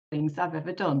things I've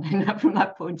ever done from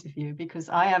that point of view, because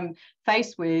I am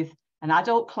faced with an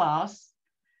adult class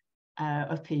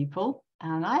of people,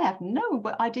 and I have no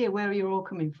idea where you're all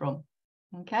coming from.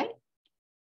 Okay,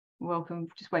 welcome.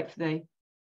 Just wait for the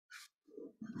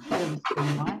service to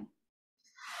come by.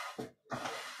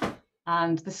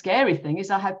 And the scary thing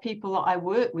is I have people that I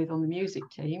work with on the music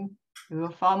team who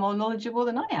are far more knowledgeable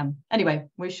than I am. Anyway,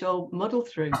 we shall muddle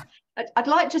through. I'd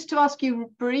like just to ask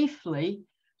you briefly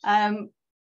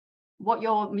what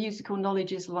your musical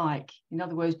knowledge is like. In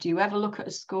other words, do you ever look at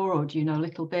a score, or do you know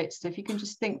little bits? So if you can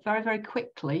just think very, very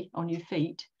quickly on your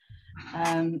feet.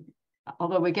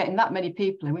 Although we're getting that many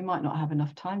people and we might not have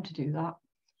enough time to do that.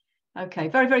 Okay,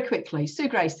 very, very quickly. Sue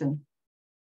Grayson.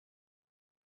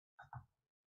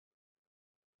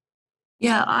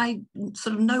 Yeah, I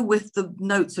sort of know if the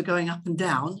notes are going up and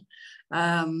down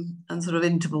and sort of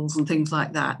intervals and things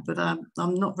like that, but I'm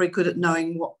not very good at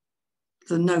knowing what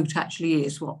the note actually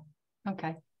is. What?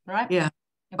 Okay, right. Yeah,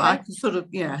 okay. But I can sort of,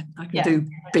 I can do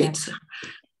bits.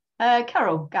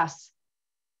 Carol Gass.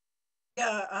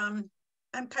 Yeah,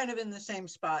 I'm kind of in the same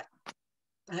spot.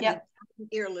 I'm an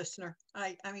ear listener.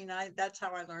 I mean, that's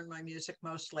how I learn my music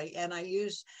mostly, and I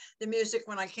use the music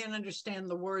when I can't understand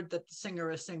the word that the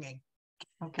singer is singing.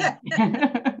 Okay.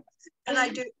 And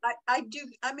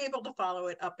I'm able to follow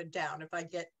it up and down if I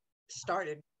get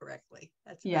started correctly.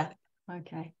 That's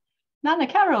okay. Nana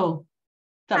Carol.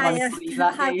 Hi,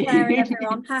 Claire and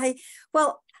everyone. Hi.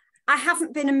 Well, I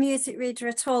haven't been a music reader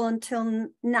at all until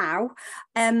now,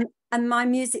 and my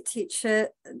music teacher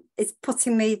is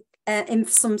putting me in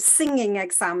some singing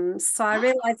exams, so I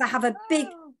realise I have a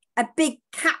big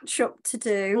catch up to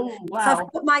do. Oh, wow. So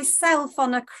I've put myself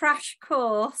on a crash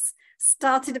course,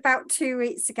 started about 2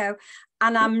 weeks ago,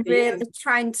 and I'm really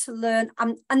trying to learn.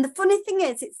 And the funny thing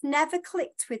is, it's never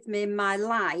clicked with me in my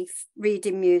life,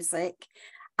 reading music.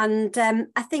 And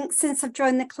I think since I've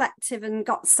joined the collective and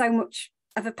got so much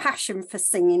of a passion for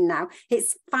singing now,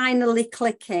 it's finally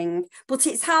clicking. But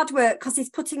it's hard work because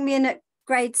he's putting me in at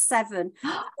grade 7.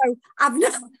 So I've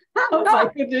not.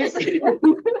 My goodness. So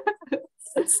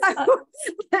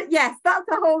yes, that's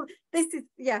the whole. This is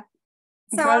So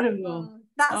incredible.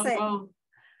 That's it. Wow.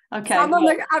 Okay. So I'm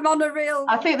on a real.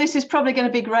 I think this is probably going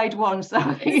to be grade 1. So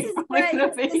I think this is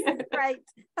great. This is great.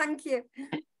 Thank you.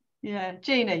 Yeah,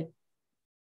 Jeannie.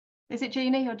 Is it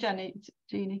Jeannie or Jenny?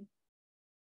 Jeannie.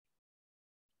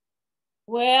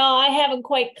 Well, I haven't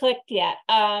quite clicked yet.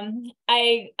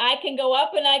 I can go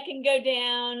up and I can go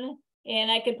down,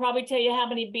 and I can probably tell you how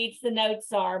many beats the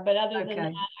notes are. But other than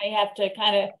that, I have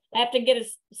to get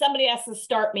somebody has to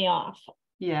start me off.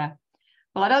 Yeah.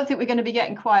 Well, I don't think we're going to be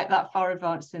getting quite that far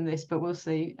advanced in this, but we'll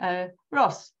see.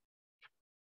 Ross.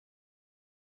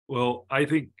 Well, I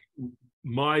think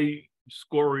my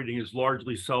score reading is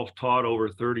largely self-taught over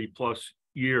 30 plus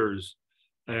years.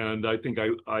 And I think I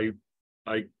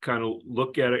kind of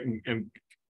look at it and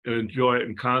enjoy it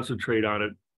and concentrate on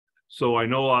it. So I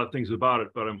know a lot of things about it,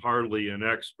 but I'm hardly an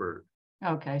expert.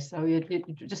 Okay, so you'd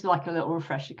just like a little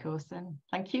refresher course then.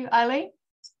 Thank you. Eileen?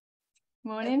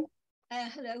 Morning.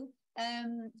 Hello.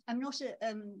 I'm not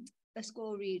a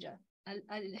score reader.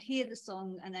 I hear the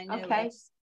song and I know it,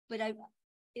 but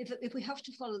if we have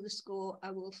to follow the score,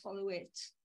 I will follow it,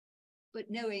 but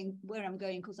knowing where I'm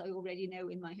going, because I already know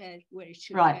in my head where it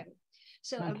should go.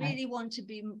 So I really want to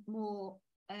be more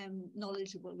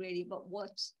knowledgeable really about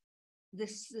what the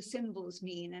symbols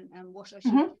mean and what I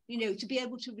should, to be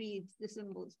able to read the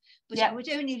symbols. But I would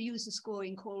only use the score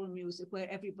in choral music where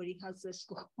everybody has their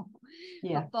score.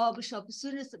 But barbershop, as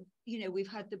soon as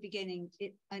we've had the beginning,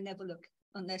 I never look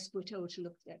unless we're told to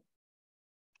look there.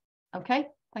 Okay,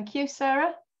 thank you,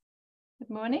 Sarah. Good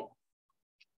morning.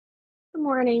 Good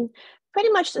morning. Pretty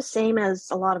much the same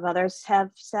as a lot of others have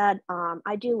said.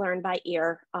 I do learn by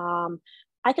ear.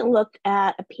 I can look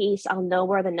at a piece, I'll know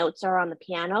where the notes are on the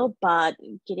piano, but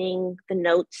getting the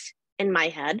notes in my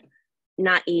head,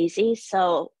 not easy.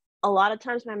 So a lot of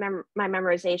times my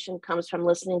memorization comes from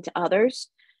listening to others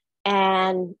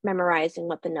and memorizing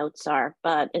what the notes are.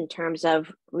 But in terms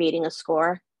of reading a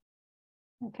score,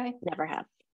 never have.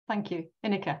 Thank you.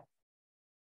 Inika.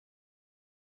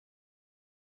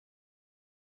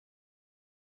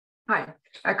 Hi,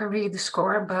 I can read the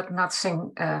score, but not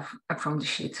sing from the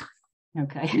sheet.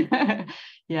 Okay.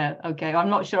 Yeah, okay. I'm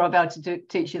not sure I'll be able to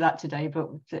teach you that today, but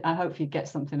I hope you get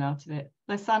something out of it.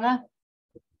 Lisanna?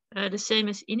 The same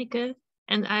as Ineke.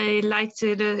 And I like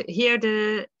to hear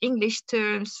the English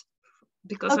terms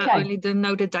because I only don't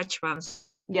know the Dutch ones.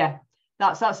 Yeah,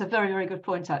 that's a very, very good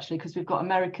point, actually, because we've got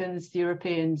Americans,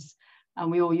 Europeans, and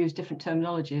we all use different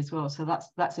terminology as well. So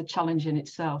that's a challenge in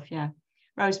itself. Yeah.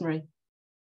 Rosemary?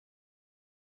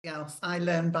 else. I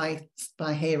learn by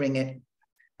hearing it.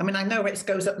 I mean, I know it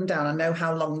goes up and down. I know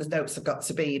how long the notes have got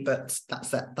to be, but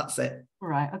that's it. That's it.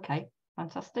 Right. Okay.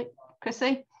 Fantastic.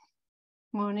 Chrissy,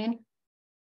 morning.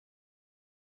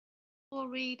 Or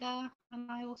reader,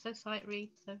 and I also sight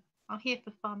read, so I'm here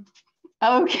for fun.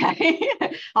 Okay.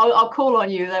 I'll call on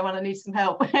you then when I need some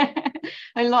help.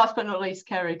 And last but not least,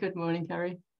 Kerry. Good morning,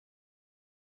 Kerry.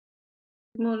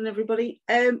 Good morning, everybody.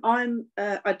 I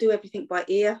do everything by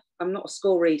ear. I'm not a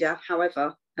score reader.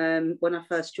 However, when I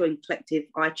first joined Collective,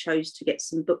 I chose to get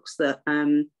some books that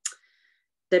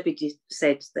Debbie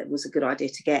said that was a good idea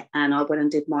to get, and I went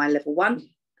and did my level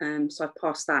 1. So I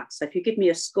passed that. So if you give me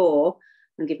a score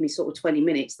and give me sort of 20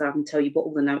 minutes, then I can tell you what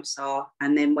all the notes are.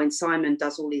 And then when Simon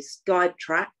does all his guide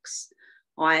tracks,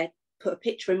 I put a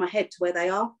picture in my head to where they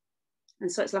are.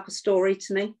 And so it's like a story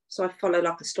to me. So I follow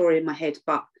like a story in my head,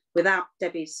 but without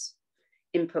Debbie's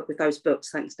input with those books,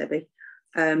 thanks, Debbie,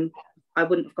 I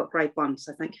wouldn't have got grade 1.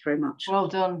 So thank you very much. Well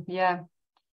done. Yeah.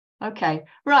 Okay.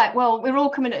 Right. Well, we're all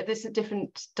coming at this at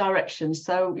different directions,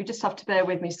 so you just have to bear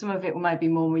with me. Some of it may be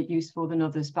more useful than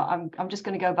others, but I'm just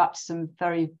going to go back to some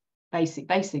very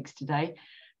basics today,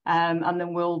 and then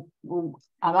I'm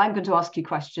going to ask you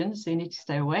questions, so you need to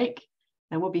stay awake.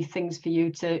 There will be things for you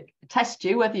to test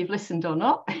you whether you've listened or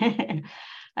not.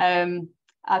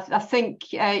 I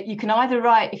think you can either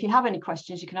write, if you have any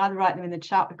questions, you can either write them in the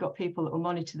chat. We've got people that will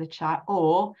monitor the chat,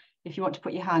 or if you want to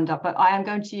put your hand up. But I am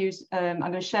going to use, I'm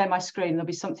going to share my screen. There'll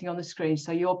be something on the screen,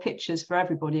 so your pictures for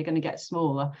everybody are going to get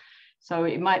smaller. So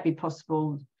it might be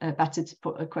possible, better to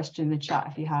put a question in the chat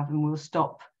if you have, and we'll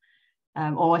stop.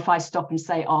 Or if I stop and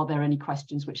say, are there any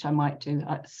questions, which I might do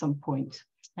at some point.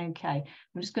 Okay,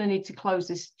 I'm just going to need to close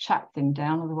this chat thing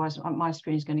down, otherwise my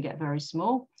screen is going to get very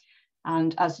small.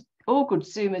 And as all good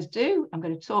Zoomers do, I'm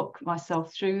going to talk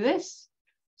myself through this.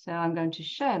 So I'm going to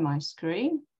share my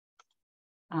screen,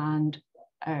 and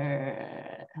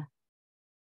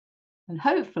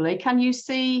hopefully, can you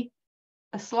see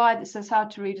a slide that says how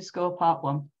to read a score part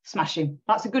 1? Smashing.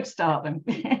 That's a good start then.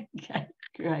 Okay,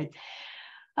 great.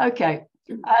 Okay.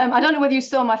 I don't know whether you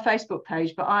saw my Facebook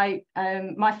page, but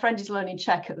my friend is learning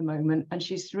Czech at the moment, and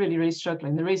she's really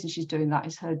struggling. The reason she's doing that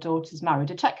is her daughter's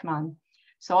married a Czech man.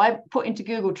 So I put into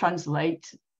Google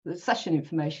Translate the session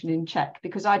information in Czech,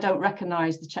 because I don't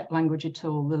recognize the Czech language at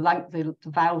all. The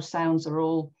vowel sounds are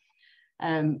all,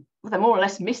 they're more or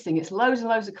less missing. It's loads and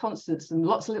loads of consonants and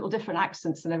lots of little different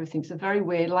accents and everything. It's a very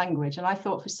weird language. And I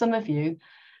thought for some of you,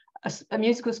 a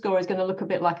musical score is going to look a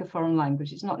bit like a foreign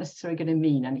language. It's not necessarily going to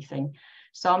mean anything.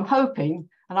 So I'm hoping,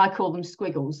 and I call them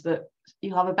squiggles, that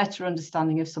you'll have a better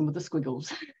understanding of some of the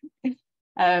squiggles.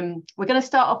 We're going to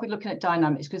start off with looking at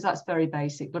dynamics, because that's very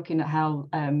basic, looking at how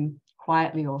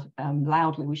quietly or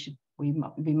loudly we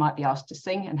might be asked to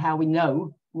sing, and how we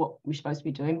know what we're supposed to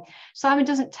be doing. Simon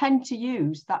doesn't tend to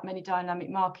use that many dynamic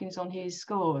markings on his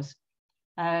scores,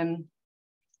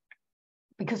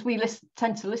 because we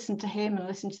tend to listen to him and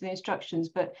listen to the instructions,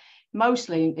 but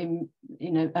mostly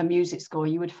in a music score,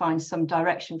 you would find some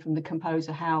direction from the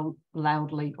composer, how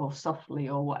loudly or softly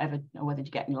or whatever, or whether you're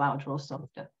getting louder or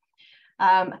softer.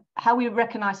 How we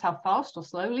recognize how fast or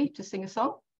slowly to sing a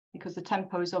song, because the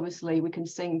tempo is obviously, we can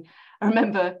sing. I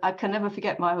remember, I can never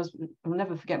forget my husband, I'll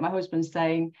never forget my husband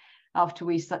saying, after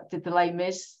we did the Les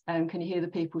Mis, can you hear the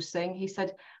people sing? He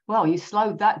said, well, you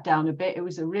slowed that down a bit. It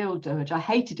was a real dirge. I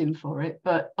hated him for it,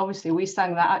 but obviously we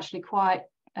sang that actually quite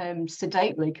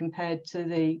sedately compared to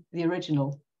the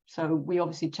original. So we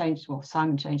obviously changed, well,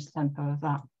 Simon changed the tempo of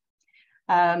that.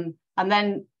 And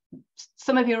then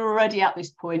some of you are already at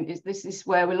this point, this is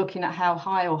where we're looking at how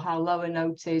high or how low a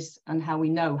note is, and how we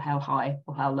know how high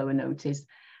or how low a note is,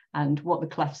 and what the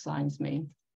clef signs mean.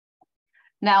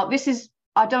 Now, this is,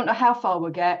 I don't know how far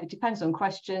we'll get. It depends on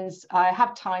questions. I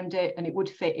have timed it, and it would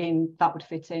fit in, that would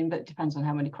fit in, but it depends on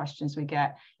how many questions we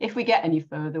get. If we get any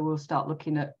further, we'll start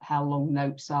looking at how long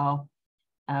notes are,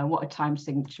 what a time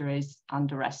signature is, and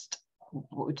the rest.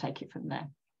 What would take it from there.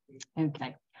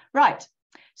 Okay, right.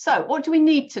 So what do we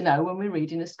need to know when we're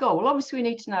reading a score? Well, obviously we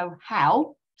need to know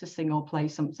how to sing or play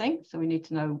something. So we need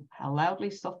to know how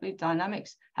loudly, softly,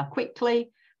 dynamics, how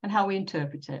quickly, and how we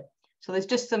interpret it. So there's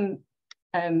just some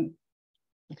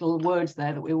little words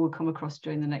there that we will come across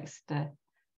during the next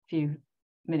few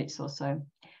minutes or so.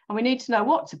 And we need to know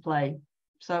what to play.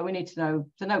 So we need to know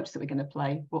the notes that we're going to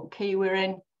play, what key we're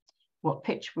in, what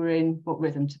pitch we're in, what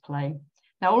rhythm to play.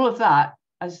 Now, all of that,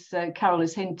 as Carol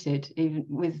has hinted, even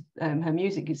with her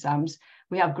music exams,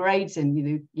 we have grades in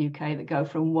the UK that go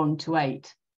from 1 to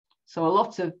 8. So a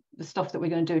lot of the stuff that we're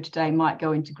going to do today might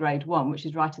go into grade 1, which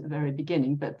is right at the very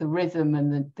beginning, but the rhythm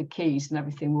and the keys and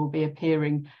everything will be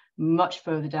appearing much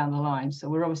further down the line. So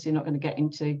we're obviously not going to get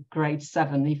into grade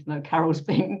 7, even though Carol's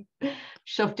being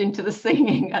shoved into the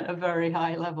singing at a very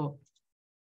high level.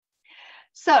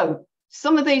 So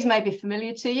some of these may be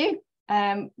familiar to you.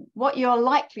 What you're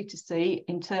likely to see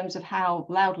in terms of how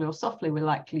loudly or softly we're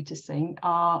likely to sing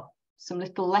are some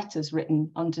little letters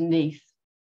written underneath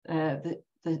the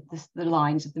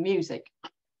lines of the music.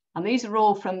 And these are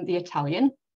all from the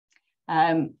Italian.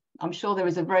 I'm sure there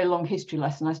is a very long history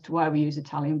lesson as to why we use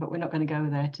Italian, but we're not going to go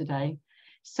there today.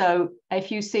 So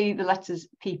if you see the letters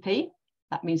PP,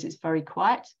 that means it's very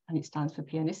quiet, and it stands for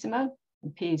pianissimo,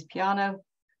 and P is piano,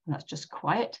 and that's just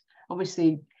quiet.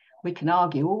 Obviously, we can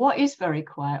argue, well, what is very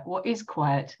quiet? What is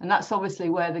quiet? And that's obviously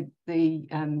where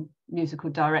the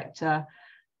musical director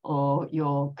or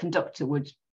your conductor would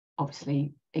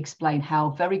obviously explain how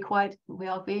very quiet we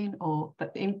are being,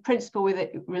 but in principle, with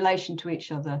it, relation to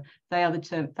each other, they are the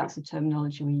term. That's the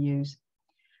terminology we use.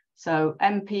 So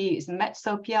MP is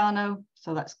mezzo piano,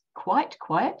 so that's quite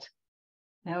quiet.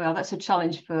 There we are. That's a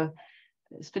challenge for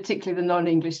particularly the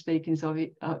non-English speakers of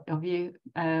you.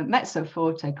 Mezzo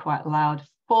forte, quite loud.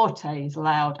 Forte is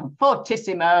loud, and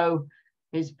fortissimo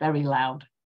is very loud.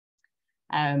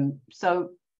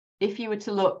 So if you were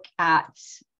to look at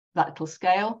that little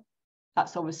scale,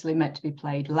 that's obviously meant to be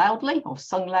played loudly or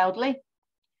sung loudly,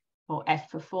 or F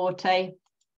for forte,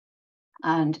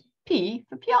 and P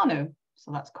for piano.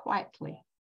 So that's quietly.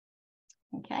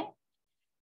 Okay.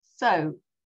 So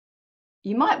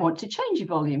you might want to change your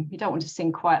volume. You don't want to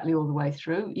sing quietly all the way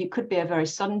through. It could be a very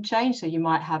sudden change. So you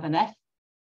might have an F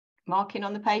marking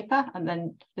on the paper, and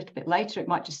then a little bit later, it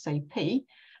might just say P.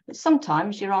 But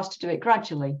sometimes you're asked to do it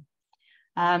gradually.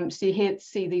 So you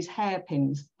see these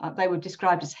hairpins. They were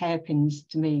described as hairpins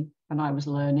to me when I was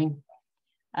learning.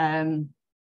 And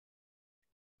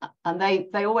they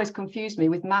always confused me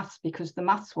with maths, because the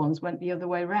maths ones went the other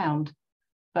way around.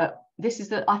 But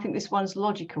I think this one's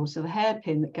logical. So the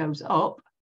hairpin that goes up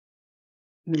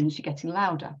means you're getting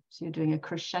louder. So you're doing a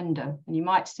crescendo, and you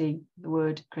might see the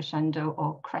word crescendo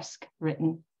or cresque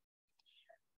written.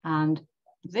 And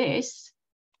this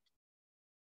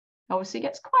obviously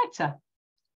gets quieter,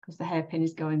 because the hairpin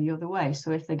is going the other way.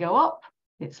 So if they go up,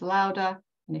 it's louder,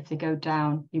 and if they go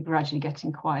down, you're gradually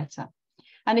getting quieter.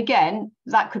 And again,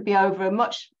 that could be over a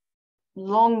much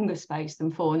longer space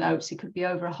than 4 notes. It could be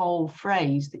over a whole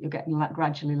phrase that you're getting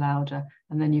gradually louder,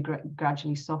 and then you're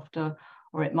gradually softer,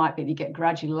 or it might be that you get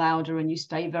gradually louder and you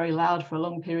stay very loud for a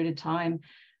long period of time.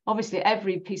 Obviously,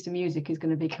 every piece of music is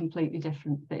going to be completely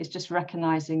different, but it's just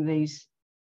recognizing these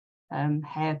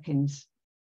hairpins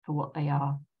for what they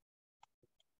are.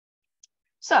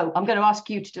 So I'm going to ask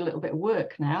you to do a little bit of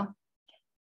work now.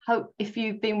 Hope if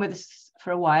you've been with us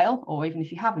for a while, or even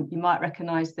if you haven't, you might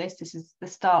recognize this. This is the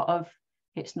start of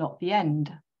It's Not the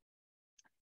End.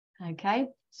 Okay,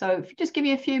 so if you just give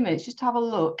you a few minutes, just to have a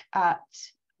look at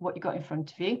what you've got in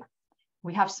front of you.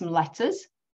 We have some letters,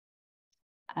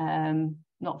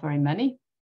 not very many.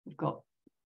 We've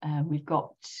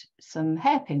got some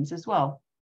hairpins as well,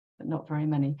 but not very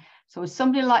many. So would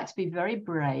somebody like to be very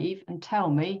brave and tell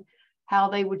me how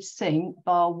they would sing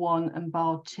bar 1 and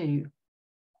bar 2?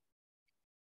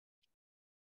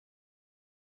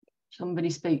 Somebody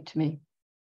speak to me.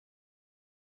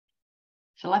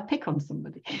 Shall I pick on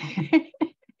somebody?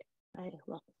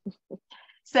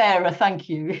 Sarah, thank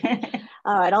you.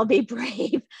 All right, I'll be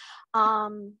brave.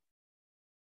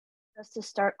 Just to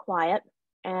start quiet,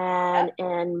 and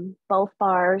in both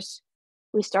bars,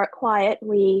 we start quiet,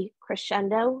 we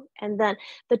crescendo, and then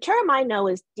the term I know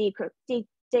is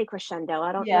decrescendo.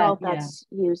 I don't know if that's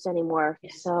used anymore.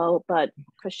 Yes. So, but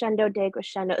crescendo,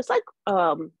 decrescendo, it's like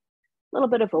a little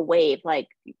bit of a wave, like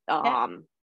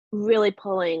really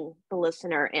pulling the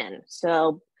listener in.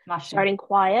 So starting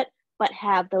quiet, but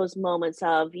have those moments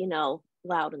of,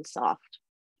 loud and soft.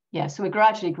 Yeah, so we're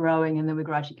gradually growing, and then we're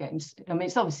gradually getting, I mean,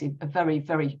 it's obviously a very,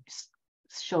 very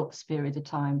short period of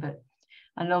time,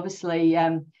 and obviously,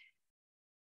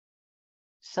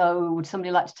 so would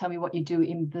somebody like to tell me what you do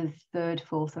in the 3rd,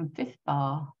 4th and 5th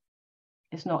bar?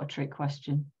 It's not a trick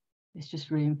question. It's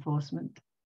just reinforcement.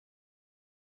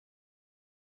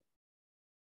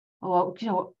 Oh, you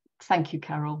know what? Thank you,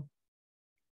 Carol.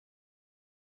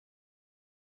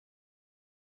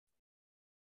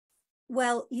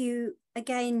 Well, you're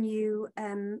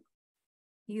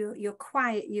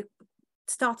quiet. You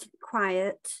started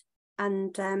quiet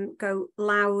and go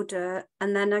louder,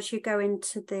 and then as you go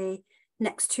into the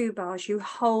next 2 bars, you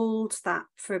hold that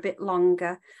for a bit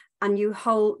longer, and you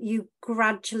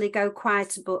gradually go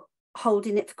quieter, but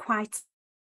holding it for quite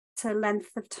a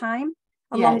length of time.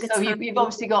 So you've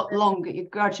obviously got longer. You're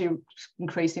gradually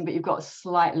increasing, but you've got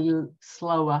slightly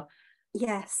slower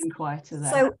Yes. Quieter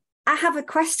there. So I have a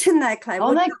question there, Claire.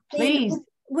 Oh, no, please.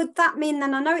 Would that mean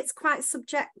then, I know it's quite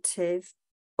subjective,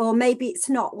 or maybe it's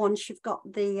not once you've got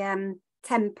the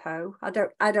tempo. I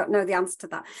don't know the answer to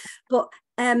that. But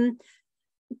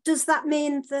does that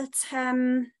mean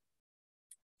that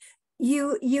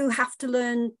you have to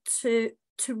learn to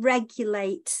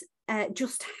regulate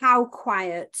just how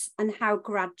quiet and how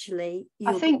gradually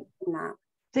you're doing that?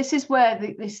 This is where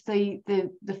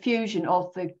the fusion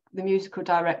of the musical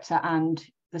director and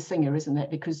the singer, isn't it?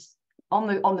 Because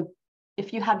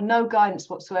if you had no guidance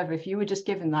whatsoever, if you were just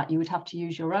given that, you would have to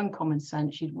use your own common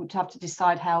sense. You would have to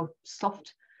decide how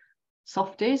soft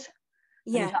is.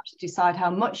 Yeah. You'd have to decide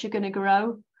how much you're going to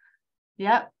grow.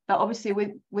 Yeah. But obviously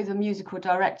with a musical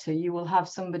director, you will have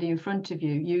somebody in front of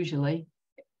you, usually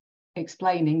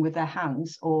explaining with their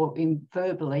hands or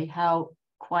verbally how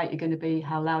quiet you're going to be,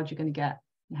 how loud you're going to get,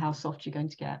 and how soft you're going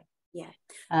to get. Yeah.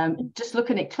 Just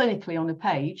looking at clinically on a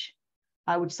page,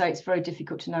 I would say it's very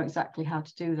difficult to know exactly how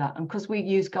to do that. And because we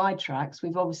use guide tracks,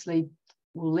 we've obviously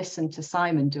will listen to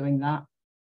Simon doing that.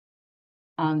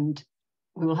 And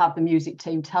we will have the music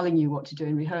team telling you what to do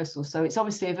in rehearsal. So it's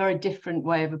obviously a very different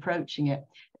way of approaching it.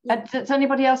 Yeah. Does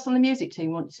anybody else on the music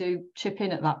team want to chip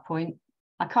in at that point?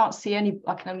 I can't see any,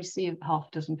 I can only see half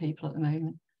a dozen people at the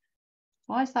moment.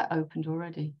 Why is that opened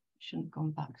already? Shouldn't have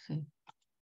gone back to.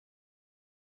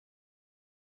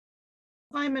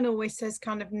 Simon always says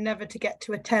kind of never to get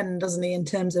to a 10, doesn't he, in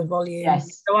terms of volume?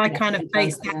 Yes. So I kind of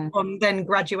base that on then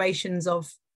graduations of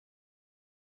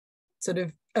sort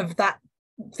of that,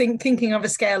 thinking of a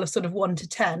scale of sort of 1 to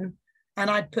 10, and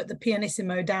I'd put the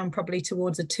pianissimo down probably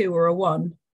towards a 2 or a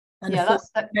 1, and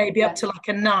maybe up to like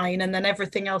a 9, and then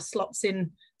everything else slots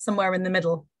in somewhere in the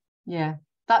middle. Yeah,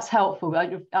 that's helpful.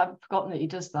 I've forgotten that he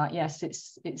does that. Yes,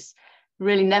 it's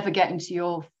really never getting to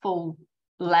your full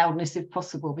loudness if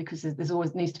possible, because there's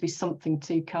always needs to be something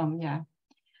to come. Yeah.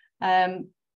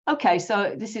 Okay,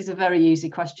 so this is a very easy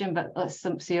question, but let's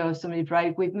see how somebody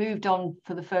brave. We've moved on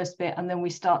for the first bit, and then we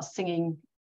start singing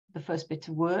the first bit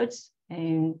of words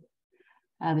in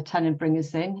the tenor bring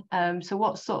us in. So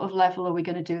what sort of level are we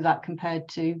going to do that compared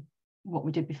to what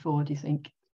we did before, do you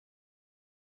think?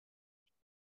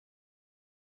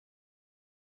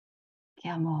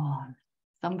 Come on,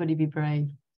 somebody be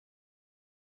brave.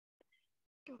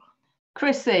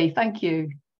 Chrissy, thank you.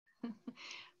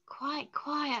 Quite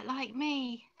quiet like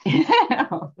me.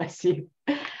 Oh, bless you.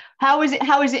 How is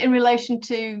it in relation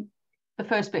to the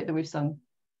first bit that we've sung?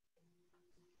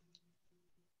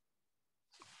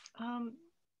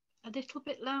 A little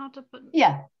bit louder, but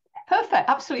yeah, perfect,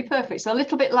 absolutely perfect. So a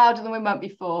little bit louder than we went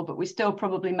before, but we still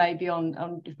probably maybe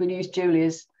on if we use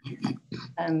Julia's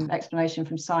explanation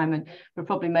from Simon, we're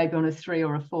probably maybe on a 3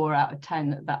 or a 4 out of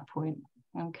 10 at that point.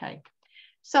 Okay,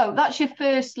 so that's your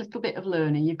first little bit of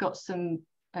learning. You've got some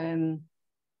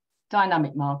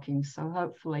dynamic markings, so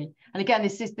hopefully, and again,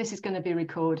 this is going to be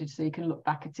recorded, so you can look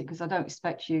back at it, because I don't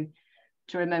expect you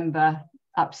to remember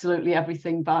absolutely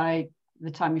everything by the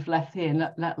time you've left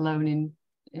here, let alone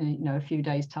in a few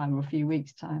days time or a few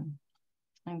weeks time.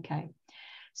 Okay,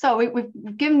 so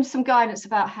we've given some guidance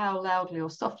about how loudly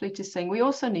or softly to sing. We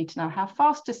also need to know how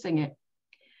fast to sing it.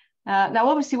 Now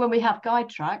obviously when we have guide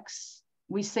tracks,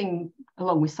 we sing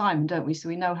along with Simon, don't we? So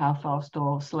we know how fast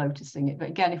or slow to sing it. But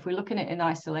again, if we're looking at it in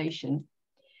isolation,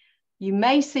 you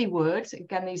may see words.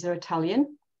 Again, these are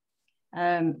Italian.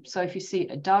 So if you see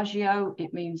adagio,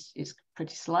 it means it's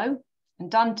pretty slow.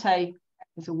 Andante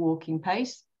is a walking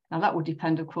pace. Now that will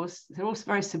depend, of course. They're also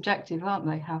very subjective, aren't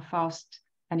they? How fast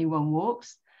anyone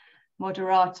walks.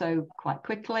 Moderato, quite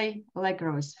quickly.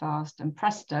 Allegro is fast. And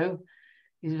presto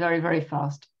is very, very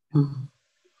fast.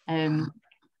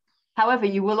 However,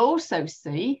 you will also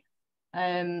see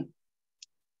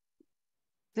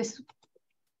this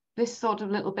sort of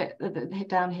little bit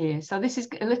down here. So this is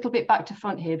a little bit back to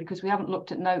front here because we haven't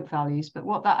looked at note values, but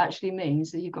what that actually means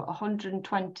is that you've got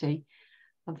 120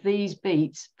 of these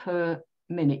beats per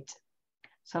minute.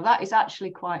 So that is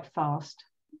actually quite fast.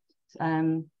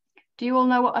 Do you all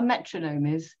know what a metronome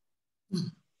is?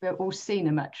 We've all seen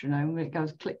a metronome where it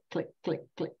goes click, click, click,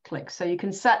 click, click. So you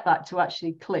can set that to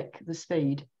actually click the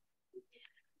speed.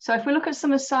 So if we look at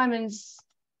some of Simon's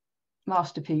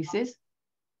masterpieces,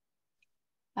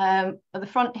 at the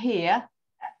front here,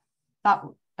 that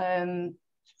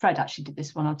Fred actually did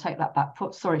this one. I'll take that back.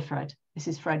 Sorry, Fred. This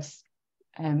is Fred's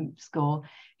score.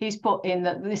 He's put in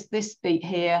that this beat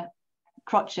here,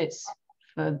 crotchets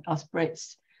for us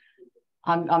Brits.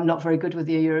 I'm not very good with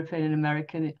the European and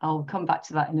American. I'll come back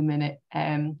to that in a minute.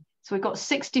 So we've got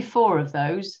 64 of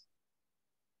those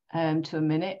to a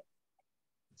minute.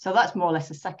 So that's more or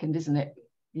less a second, isn't it?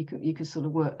 You could sort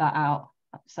of work that out.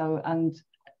 So, and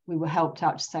we were helped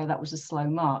out to say that was a slow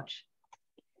march.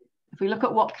 If we look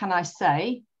at what can I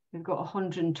say, we've got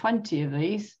 120 of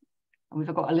these, and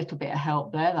we've got a little bit of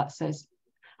help there that says,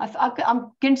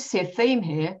 I'm going to see a theme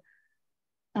here.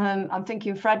 I'm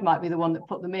thinking Fred might be the one that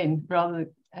put them in rather.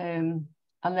 And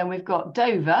then we've got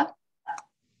Dover,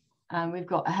 and we've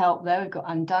got a help there. We've got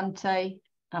Andante,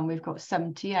 and we've got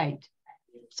 78.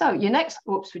 So your next,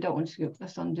 oops, we don't want to,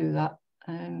 let's undo that.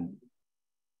 Don't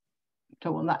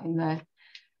want that in there.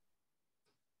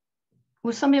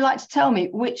 Would somebody like to tell me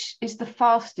which is the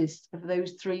fastest of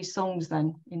those three songs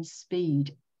then in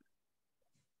speed?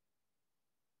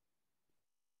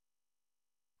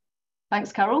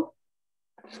 Thanks, Carol.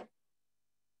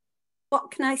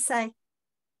 What can I say?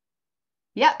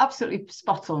 Yeah, absolutely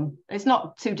spot on. It's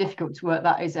not too difficult to work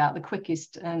that is out. The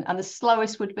quickest and the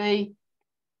slowest would be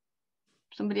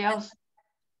somebody else.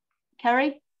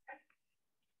 Kerry?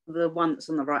 The one that's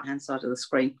on the right-hand side of the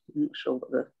screen. I'm not sure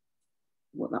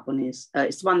what that one is.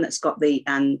 It's the one that's got the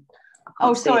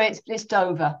oh, sorry, it's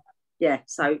Dover. Yeah,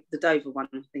 so the Dover one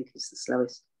I think is the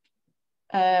slowest.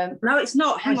 No, it's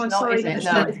not. Hang on, sorry.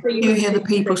 No. You hear the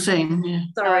people sing. Yeah.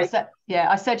 Sorry.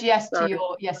 I said yes to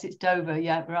your, yes, it's Dover.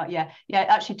 Yeah, right. Yeah.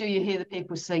 Actually, do you hear the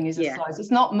people sing is a size.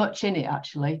 It's not much in it,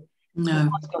 actually. No.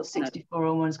 One's got 64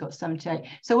 and one's got 78.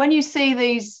 So when you see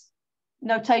these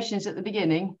notations at the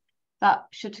beginning, that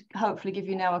should hopefully give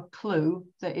you now a clue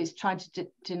that it's trying to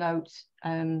denote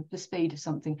the speed of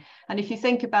something. And if you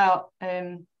think about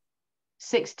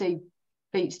 60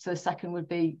 beats to a second would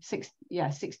be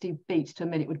 60 beats to a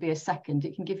minute would be a second.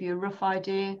 It can give you a rough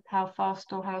idea how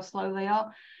fast or how slow they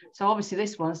are. So obviously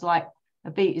this one's like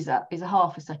a beat is a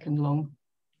half a second long.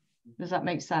 Does that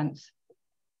make sense?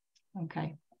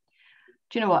 Okay.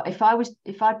 Do you know what?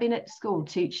 If I'd been at school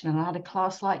teaching and I had a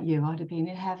class like you, I'd have been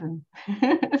in heaven.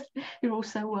 You're all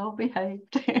so well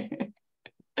behaved.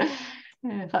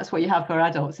 Yeah, that's what you have for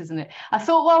adults, isn't it? I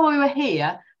thought while we were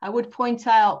here, I would point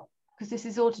out, because this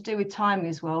is all to do with timing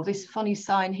as well, this funny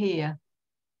sign here.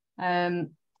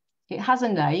 It has a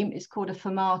name, it's called a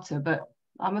fermata, but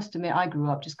I must admit I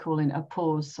grew up just calling it a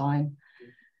pause sign.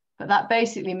 But that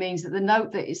basically means that the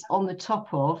note that it's on the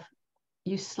top of,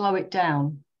 you slow it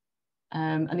down.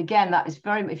 And again, that is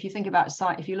very, if you think about,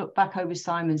 if you look back over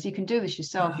Simon's, you can do this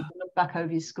yourself, you can look back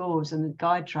over your scores and the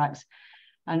guide tracks,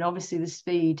 and obviously the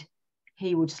speed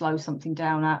he would slow something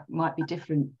down at might be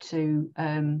different to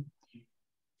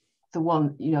the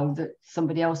one, you know, that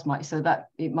somebody else might, so that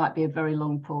it might be a very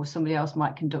long pause, somebody else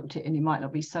might conduct it and it might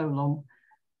not be so long.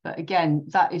 But again,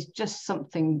 that is just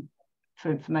something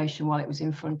for information while it was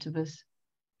in front of us.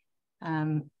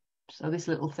 So this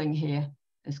little thing here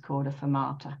is called a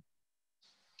fermata.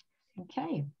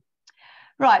 Okay,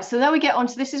 right, so then we get on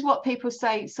to, this is what people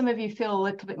say, some of you feel a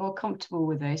little bit more comfortable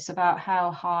with this, about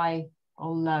how high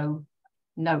or low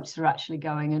notes are actually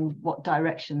going and what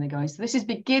direction they're going. So this is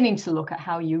beginning to look at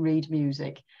how you read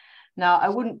music. Now, I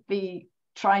wouldn't be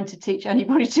trying to teach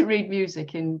anybody to read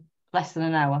music in less than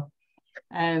an hour.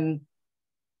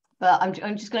 But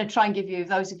I'm just going to try and give you,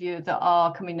 those of you that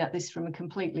are coming at this from a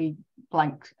completely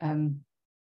blank, they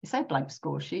say blank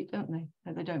score sheet, don't they?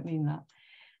 No, they don't mean that.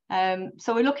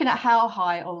 So we're looking at how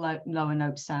high or low a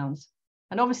note sounds.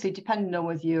 And obviously, depending on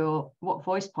whether what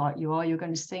voice part you are, you're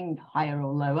going to sing higher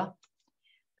or lower.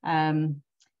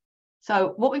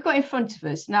 So what we've got in front of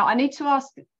us, now I need to ask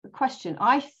the question,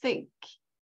 I think,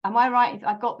 am I right?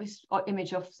 I got this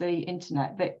image off the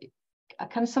internet, but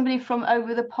can somebody from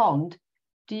over the pond,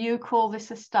 do you call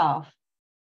this a staff?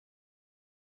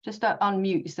 Just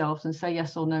unmute yourselves and say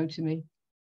yes or no to me.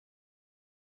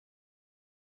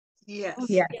 Yes.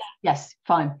 Yeah. Yes,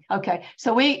 fine. Okay.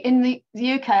 So we in the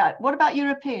UK, what about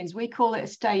Europeans? We call it a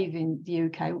stave in the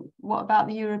UK. What about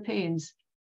the Europeans?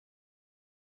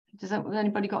 Has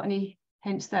anybody got any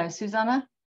hints there? Susanna?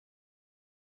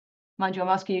 Mind you, I'm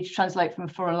asking you to translate from a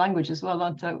foreign language as well,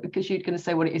 aren't I? Because you're going to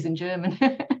say what it is in German.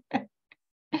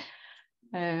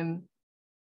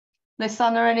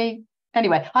 Lisanna, any?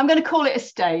 Anyway, I'm going to call it a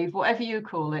stave, whatever you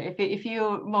call it, if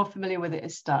you're more familiar with it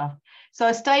as staff. So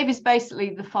a stave is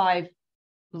basically the 5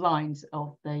 lines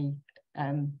of the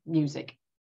music.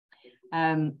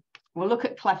 We'll look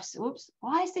at clefs. Whoops,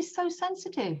 why is this so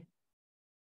sensitive?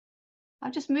 I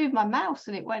just moved my mouse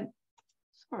and it went,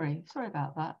 sorry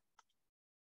about that.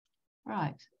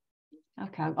 Right,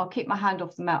 okay, I'll keep my hand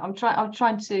off the mouse. I'm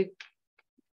trying to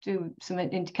do some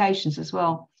indications as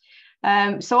well.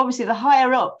 So obviously the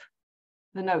higher up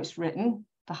the note's written,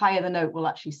 the higher the note will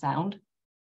actually sound.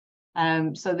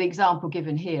 So the example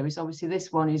given here is obviously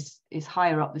this one is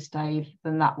higher up the stave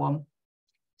than that one.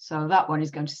 So that one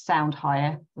is going to sound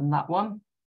higher than that one.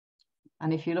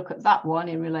 And if you look at that one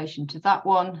in relation to that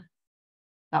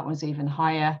one's even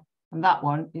higher, and that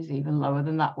one is even lower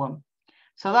than that one.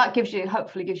 So that gives you,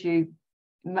 hopefully gives you,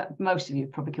 most of you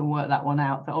probably can work that one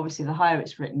out, that obviously the higher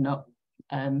it's written up,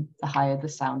 the higher the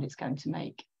sound it's going to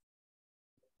make.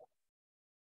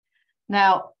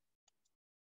 Now,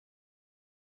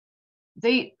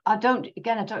 I don't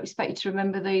expect you to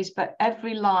remember these, but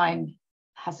every line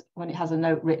has, when it has a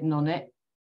note written on it,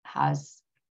 has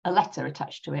a letter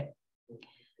attached to it.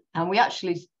 And we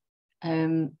actually,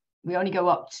 we only go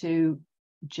up to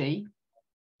G.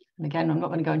 And again, I'm not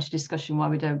going to go into discussion why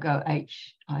we don't go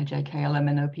H, I, J, K, L, M,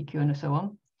 N, O, P, Q, and so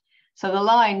on. So the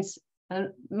lines,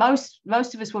 most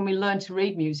of us when we learn to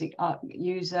read music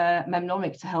use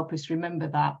mnemonic to help us remember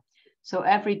that. So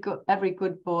every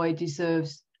good boy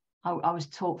deserves, I was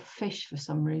taught fish for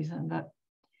some reason, but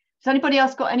has anybody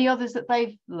else got any others that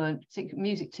they've learned,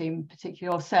 music team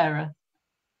particularly, or Sarah?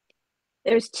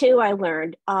 There's two I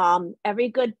learned. Every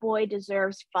good boy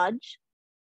deserves fudge.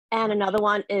 And another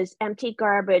one is empty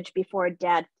garbage before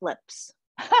dad flips.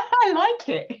 I like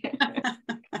it.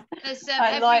 There's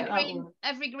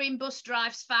every green bus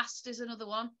drives fast is another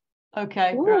one.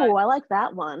 Okay. Ooh, right. I like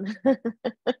that one.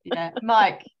 Yeah,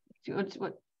 Mike.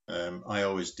 I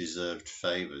always deserved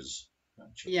favours.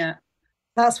 Yeah,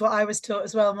 that's what I was taught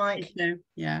as well, Mike.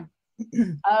 Yeah.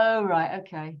 Oh, right.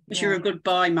 Okay. But you're a good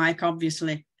boy, Mike.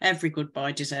 Obviously, every good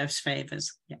boy deserves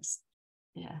favours. Yes.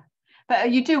 Yeah. But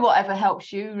you do whatever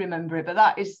helps you remember it.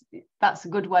 But that's a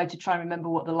good way to try and remember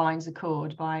what the lines are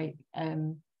called, by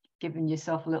giving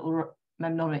yourself a little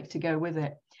mnemonic to go with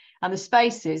it. And the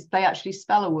spaces, they actually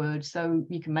spell a word, so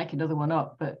you can make another one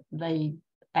up, but they,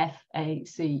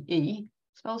 F-A-C-E,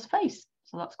 spells face.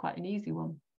 So that's quite an easy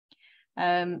one.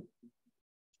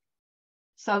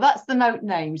 So that's the note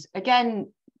names.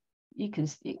 Again,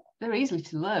 they're easily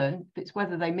to learn. It's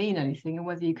whether they mean anything and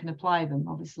whether you can apply them,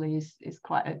 obviously, is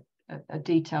quite a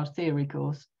detailed theory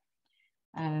course.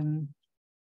 But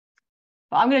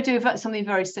I'm going to do something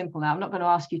very simple now. I'm not going to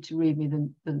ask you to read me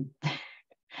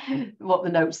what the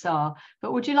notes are,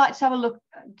 but would you like to have a look,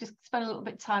 just spend a little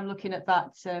bit of time looking at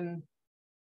that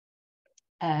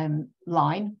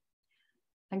line?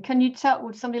 And can you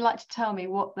would somebody like to tell me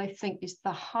what they think is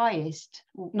the highest,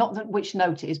 not which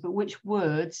note it is, but which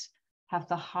words have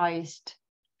the highest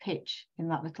pitch in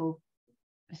that little,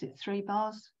 is it 3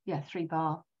 bars? Yeah,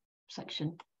 3-bar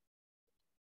section.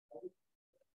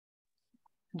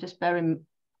 And just bear in,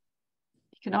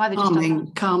 you can either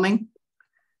calming.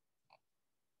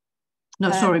 No,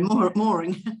 sorry,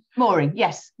 mooring. Mooring,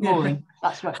 yes, mooring. Yeah.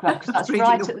 That's right, because that's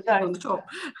right at the very top.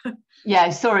 Yeah,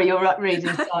 sorry, you're right,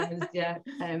 reading Simon's. Yeah,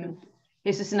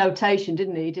 it's just a notation,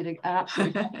 didn't he? He did an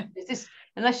absolute. Is this,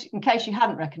 unless in case you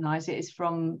hadn't recognised it, it's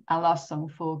from our last song,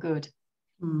 For Good.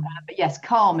 But yes,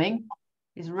 calming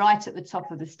is right at the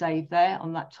top of the stave there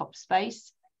on that top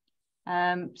space.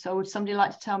 So would somebody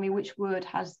like to tell me which word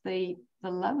has the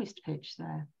lowest pitch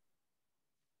there?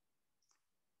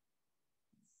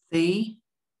 C.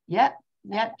 Yep,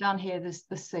 down here there's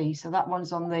the C. So that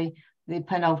one's on the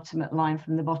penultimate line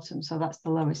from the bottom. So that's the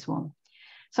lowest one.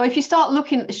 So if you start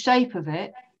looking at the shape of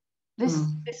it,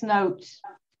 this note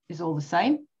is all the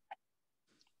same.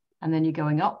 And then you're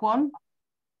going up one.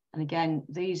 And again,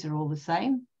 these are all the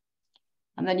same.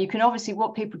 And then you can obviously,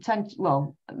 what people tend to,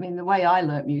 well, I mean, the way I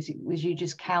learnt music was you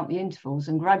just count the intervals,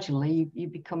 and gradually you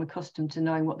become accustomed to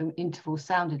knowing what the intervals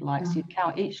sounded like. So you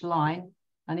count each line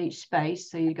and each space.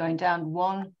 So you're going down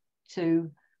 1, 2,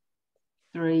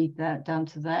 3, down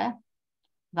to there.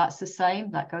 That's the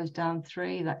same. That goes down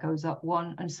 3, that goes up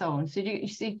 1, and so on. So you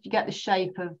see, you get the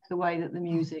shape of the way that the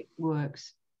music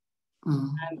works.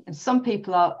 And some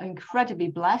people are incredibly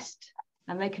blessed,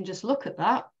 and they can just look at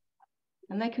that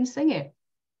and they can sing it.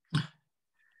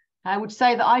 I would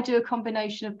say that I do a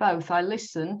combination of both. I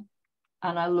listen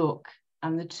and I look,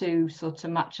 and the two sort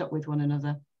of match up with one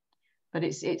another. But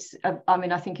I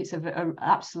mean, I think it's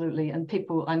absolutely, and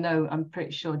people I know, I'm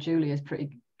pretty sure Julia is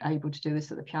pretty able to do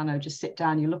this at the piano. Just sit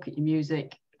down, you look at your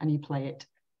music and you play it.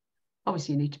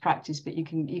 Obviously you need to practice, but you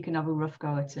can have a rough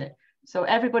go at it. So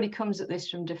everybody comes at this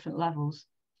from different levels.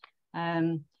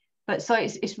 But so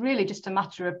it's really just a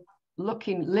matter of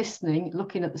listening,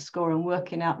 looking at the score and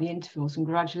working out the intervals, and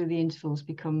gradually the intervals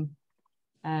become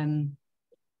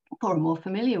more and more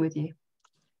familiar with you.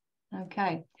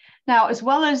 Okay. Now, as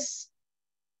well as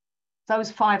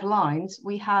those 5 lines,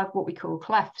 we have what we call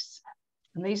clefs.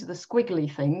 And these are the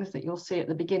squiggly things that you'll see at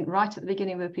the beginning, right at the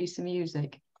beginning of a piece of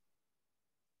music.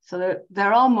 So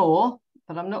there are more,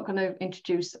 but I'm not going to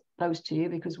introduce those to you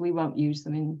because we won't use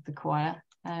them in the choir.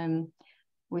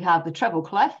 We have the treble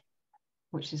clef,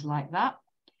 which is like that.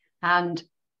 And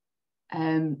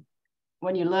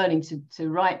when you're learning to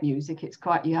write music, it's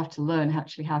quite, you have to learn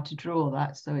actually how to draw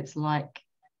that. So it's like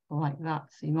that.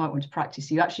 So you might want to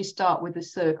practice. You actually start with the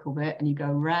circle bit and you go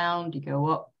round, you go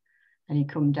up and you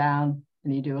come down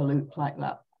and you do a loop like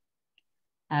that.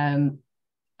 And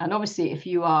obviously if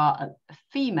you are a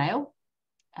female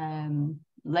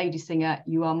lady singer,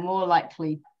 you are more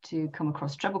likely to come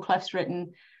across treble clefs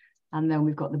written. And then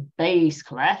we've got the bass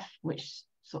clef, which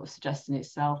sort of suggests in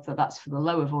itself that that's for the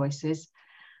lower voices.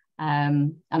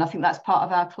 And I think that's part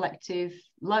of our collective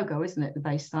logo, isn't it? The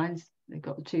bass signs, they've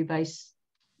got the two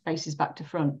basses back to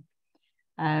front.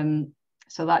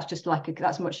 So that's just like,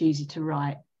 that's much easier to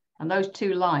write. And those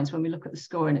two lines, when we look at the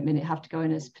score in a minute, have to go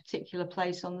in a particular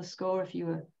place on the score if you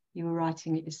were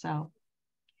writing it yourself.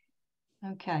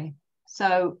 Okay,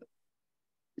 so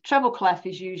the treble clef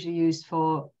is usually used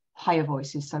for higher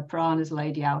voices, so sopranos,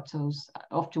 lady altos.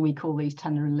 Often we call these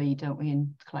tenor and lead, don't we,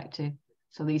 in collective?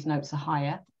 So these notes are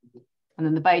higher. And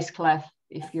then the bass clef,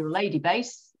 if you're a lady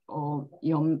bass or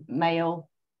you're male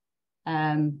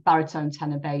baritone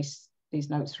tenor bass, these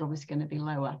notes are obviously going to be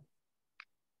lower.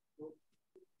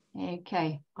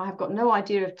 Okay, I've got no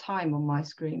idea of time on my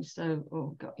screen, so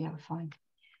oh god, yeah, fine.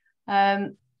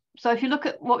 So if you look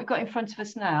at what we've got in front of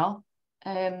us now,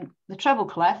 the treble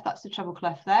clef, that's the treble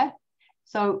clef there.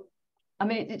 So I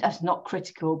mean, that's not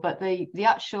critical, but the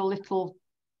actual little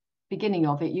beginning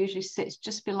of it usually sits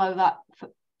just below that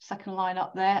second line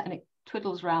up there, and it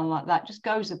twiddles around like that, just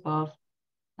goes above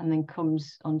and then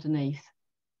comes underneath.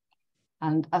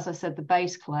 And as I said, the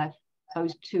bass clef,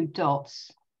 those two dots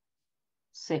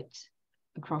sit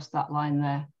across that line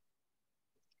there.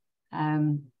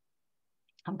 I'm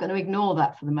going to ignore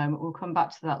that for the moment. We'll come back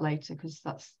to that later because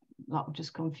that will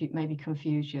just maybe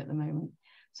confuse you at the moment.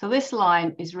 So this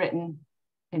line is written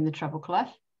in the treble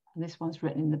clef, and this one's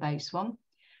written in the bass one.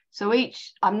 So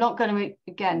I'm not going to,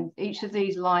 again, each of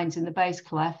these lines in the bass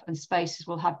clef and spaces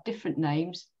will have different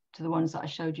names to the ones that I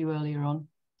showed you earlier on.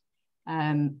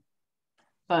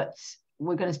 But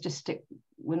we're going to just stick,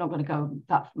 we're not going to go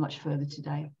that much further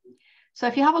today. So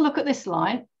if you have a look at this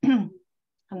line and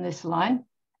this line,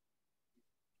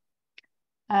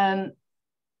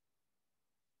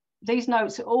 these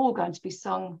notes are all going to be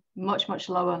sung much, much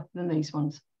lower than these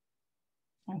ones.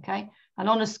 Okay, and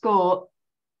on a score,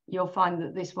 you'll find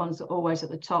that these ones are always at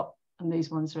the top and these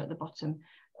ones are at the bottom.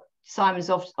 Simon's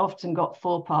often got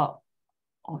 4-part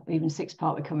or even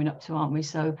 6-part we're coming up to, aren't we?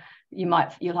 So you'll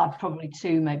have probably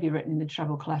 2 maybe written in the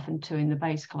treble clef and 2 in the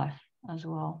bass clef as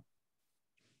well.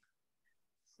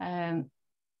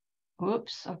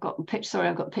 Whoops, I've got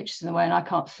pictures in the way and I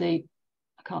can't see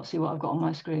what I've got on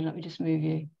my screen. Let me just move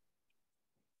you.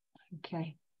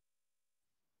 Okay.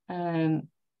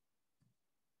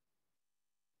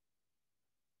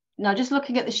 Now, just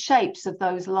looking at the shapes of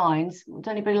those lines, would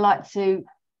anybody like to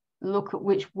look at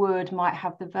which word might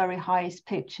have the very highest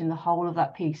pitch in the whole of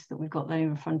that piece that we've got there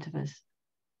in front of us?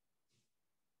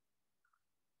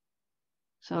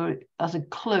 So as a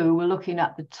clue, we're looking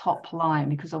at the top line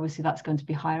because obviously that's going to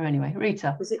be higher anyway.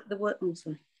 Rita? Was it the word? Oh,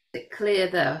 sorry. Is it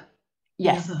clear there?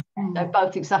 Yes, they're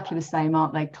both exactly the same,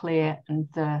 aren't they? Clear and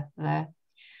there.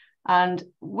 And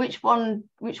which word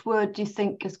do you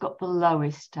think has got the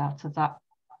lowest out of that?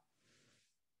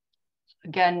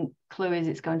 Again, clue is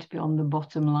it's going to be on the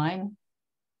bottom line.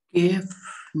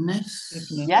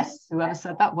 Forgiveness. Yes, whoever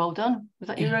said that, well done. Was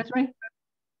that you, Rosemary?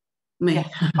 Me. Yeah,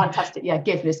 fantastic. Yeah,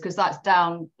 forgiveness, because that's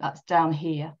down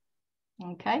here.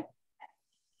 Okay.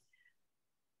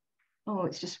 Oh,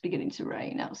 it's just beginning to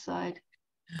rain outside.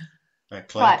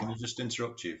 Claire, right. Can I just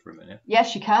interrupt you for a minute?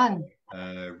 Yes, you can.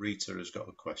 Rita has got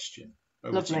a question.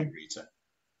 Over Lovely. to you, Rita.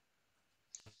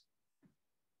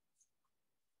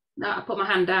 No, I put my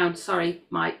hand down. Sorry,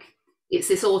 Mike. It's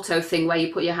this auto thing where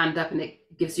you put your hand up and it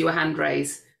gives you a hand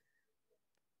raise.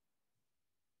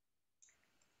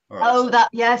 Right. Oh, that,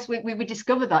 yes, we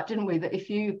discovered that, didn't we? That if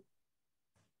you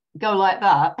go like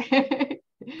that,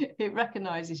 it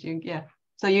recognizes you. Yeah.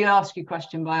 So you ask your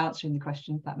question by answering the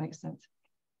question, if that makes sense.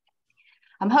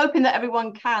 I'm hoping that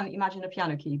everyone can imagine a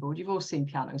piano keyboard. You've all seen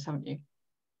pianos, haven't you?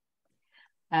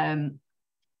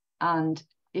 And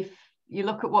if you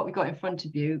look at what we've got in front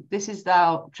of you, this is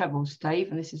our treble stave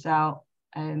and this is our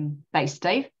bass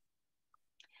stave.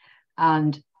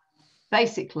 And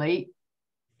basically,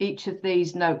 each of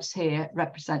these notes here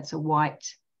represents a white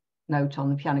note on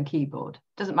the piano keyboard.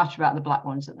 Doesn't matter about the black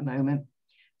ones at the moment.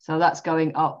 So that's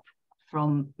going up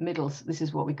from middle, this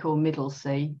is what we call middle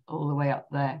C, all the way up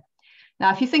there.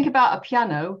 Now, if you think about a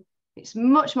piano, it's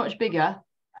much, much bigger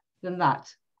than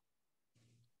that.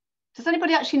 Does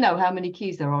anybody actually know how many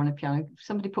keys there are on a piano?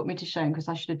 Somebody put me to shame because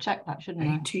I should have checked that, shouldn't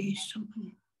I? 80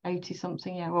 something. 80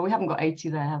 something, yeah. Well, we haven't got 80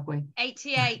 there, have we?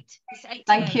 88. It's 88.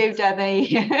 Thank you,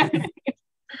 Debbie.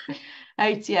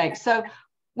 88. So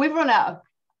we've run out of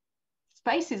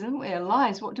spaces, haven't we, and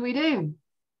lines. What do we do?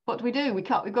 What do we do? We've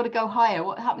got to go higher.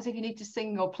 What happens if you need to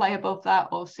sing or play above that,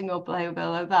 or sing or play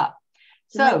below that?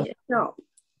 So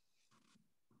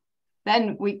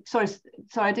then sorry,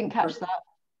 I didn't catch that.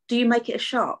 Do you make it a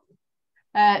sharp?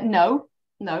 No.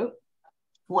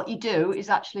 What you do is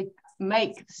actually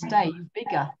make the stave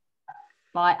bigger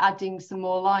by adding some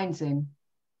more lines in.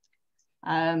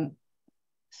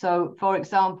 So for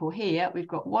example, here we've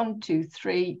got 1, 2,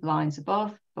 3 lines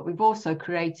above, but we've also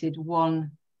created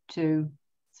 1, 2,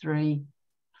 3,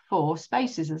 4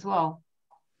 spaces as well.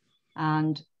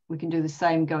 And we can do the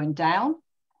same going down.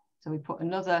 So we put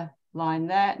another line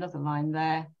there, another line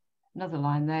there, another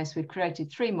line there. So we've created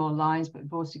 3 more lines, but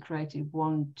we've also created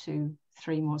 1, 2,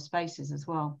 3 more spaces as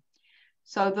well.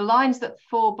 So the lines that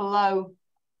fall below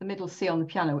the middle C on the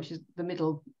piano, which is the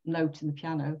middle note in the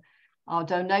piano, are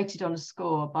donated on a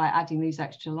score by adding these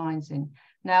extra lines in.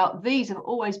 Now, these have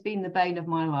always been the bane of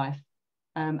my life.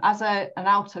 As an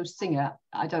alto singer,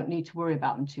 I don't need to worry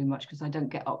about them too much because I don't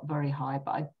get up very high,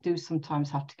 but I do sometimes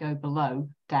have to go below,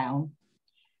 down.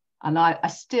 And I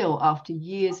still, after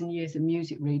years and years of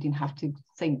music reading, have to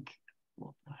think,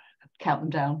 count them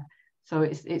down. So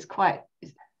it's quite,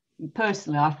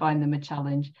 personally, I find them a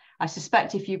challenge. I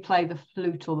suspect if you play the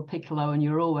flute or the piccolo and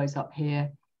you're always up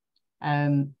here,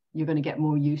 you're going to get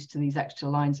more used to these extra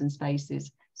lines and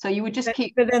spaces. So you would just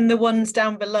keep. But then the ones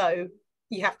down below,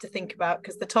 you have to think about,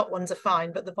 because the top ones are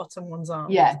fine, but the bottom ones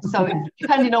aren't. Yeah, so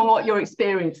depending on what your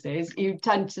experience is, you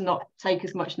tend to not take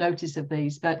as much notice of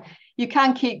these, but you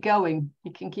can keep going.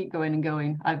 You can keep going and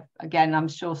going. Again, I'm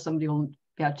sure somebody will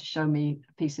be able to show me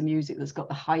a piece of music that's got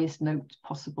the highest note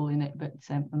possible in it, but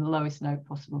and the lowest note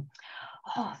possible.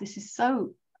 Oh, this is so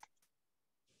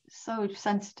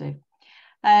sensitive.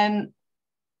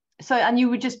 So, and you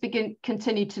would just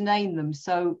continue to name them.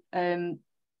 So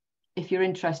if you're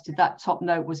interested, that top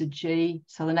note was a G.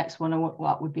 So the next one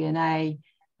what would be an A,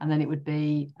 and then it would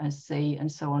be a C,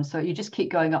 and so on. So you just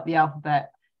keep going up the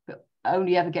alphabet, but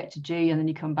only ever get to G, and then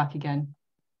you come back again.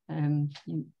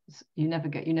 You never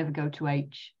go to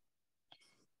H.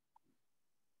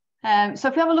 So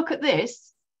if you have a look at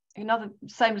this, another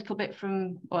bit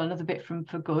from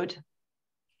For Good,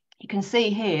 you can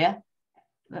see here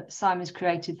that Simon's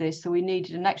created this. So we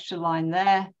needed an extra line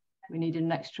there, we needed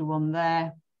an extra one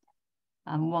there,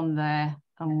 and one there,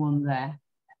 and one there.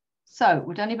 So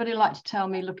would anybody like to tell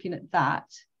me, looking at that,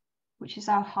 which is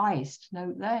our highest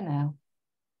note there now?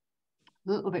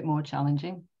 A little bit more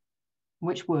challenging.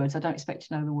 Which words? I don't expect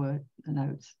to know the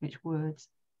notes. Which words?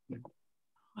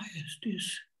 Highest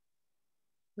is.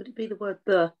 Would it be the word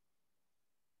the?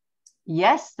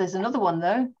 Yes, there's another one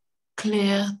though.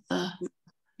 Clear the.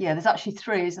 Yeah, there's actually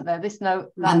 3, isn't there? This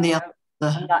note, that and the note,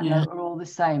 other, and that note are all the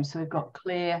same. So we've got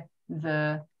clear,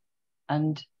 the,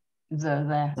 and the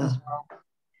there as well.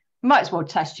 Might as well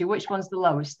test you. Which one's the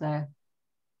lowest there?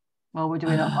 Well, we're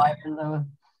doing it higher and lower.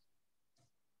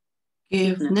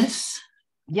 Giveness.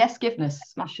 Yes, giveness.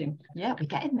 Smashing. Yeah, we're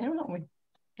getting there, aren't we?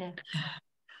 Yeah.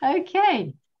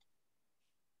 Okay.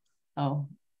 Oh.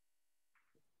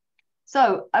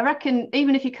 So I reckon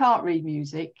even if you can't read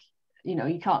music, you know,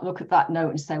 you can't look at that note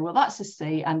and say, well, that's a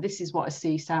C and this is what a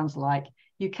C sounds like.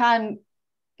 You can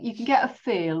get a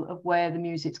feel of where the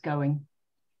music's going.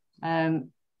 And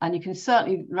you can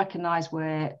certainly recognize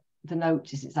where the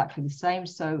note is exactly the same.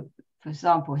 So for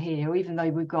example, here, even though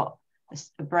we've got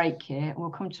a break here, and we'll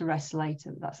come to rest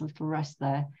later, that's a little rest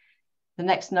there. The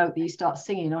next note that you start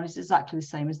singing on is exactly the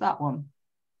same as that one.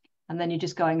 And then you're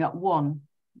just going up 1,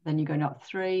 then you're going up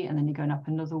 3, and then you're going up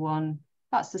another 1.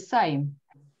 That's the same.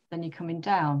 Then you're coming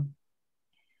down.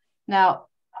 Now,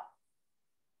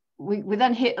 we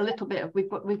then hit a little bit of,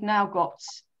 we've now got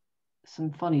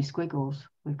some funny squiggles.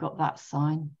 We've got that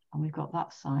sign and we've got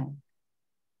that sign.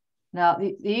 Now,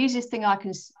 the easiest thing I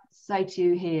can say to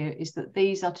you here is that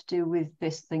these are to do with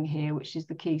this thing here, which is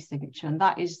the key signature, and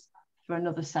that is for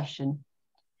another session.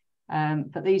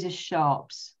 But these are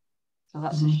sharps. So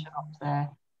that's a sharp there.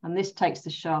 And this takes the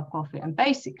sharp off it. And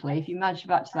basically, if you imagine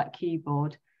back to that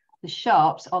keyboard, the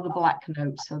sharps are the black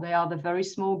notes. So they are the very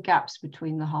small gaps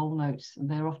between the whole notes, and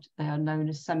they are known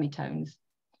as semitones.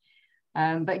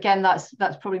 But again, that's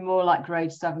probably more like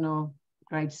grade 7 or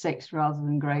grade 6 rather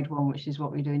than grade 1, which is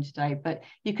what we're doing today. But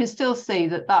you can still see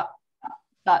that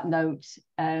note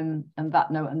and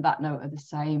that note and that note are the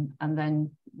same. And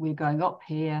then we're going up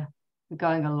here, we're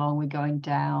going along, we're going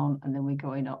down, and then we're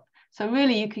going up. So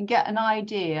really you can get an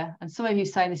idea, and some of you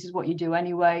saying this is what you do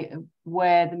anyway, of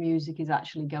where the music is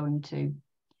actually going to.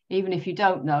 even if you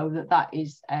don't know that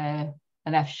is an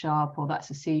F sharp, or that's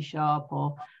a C sharp,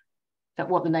 or that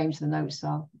what the names of the notes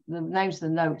are. The names of the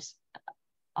notes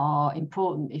are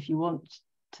important if you want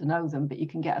to know them, but you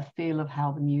can get a feel of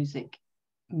how the music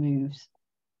moves.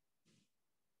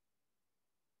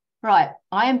 Right,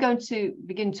 I am going to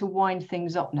begin to wind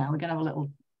things up now. We're going to have a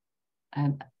little,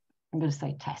 I'm going to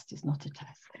say test, it's not a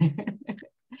test.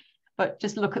 But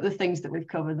just look at the things that we've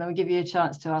covered, then we'll give you a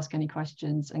chance to ask any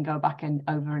questions and go back and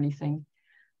over anything.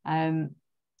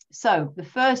 So the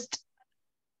first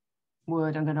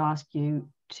word I'm going to ask you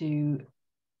to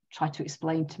try to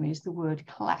explain to me is the word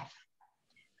clef.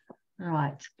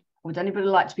 Right, would anybody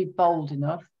like to be bold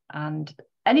enough? And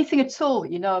anything at all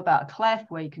that you know about a clef,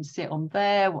 where you can sit on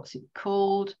there, what's it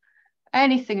called,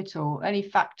 anything at all, any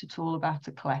fact at all about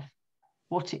a clef,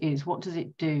 what it is, what does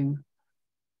it do?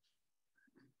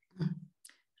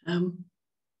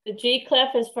 The G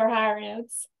clef is for higher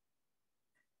notes.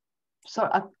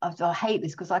 Sorry, I hate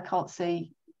this because I can't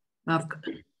see. I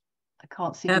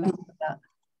can't see that.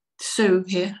 Sue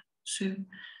here. Sue.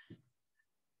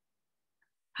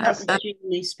 That's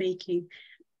Jeannie speaking.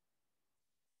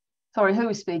 Sorry, who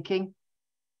was speaking?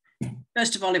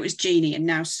 First of all, it was Jeannie, and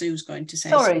now Sue's going to say.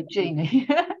 Sorry, something. Jeannie.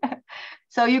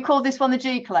 So you called this one the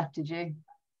G clef, did you?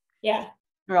 Yeah.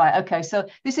 Right, okay, so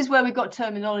this is where we've got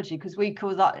terminology, because we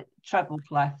call that treble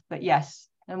clef, but yes.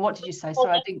 And what did you say?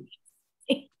 Sorry, I didn't.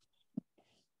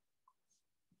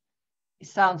 It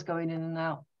sounds going in and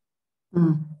out.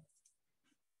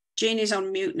 Jeannie's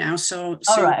on mute now, so All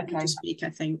Sue right, can okay. speak, I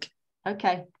think.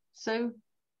 Okay, Sue?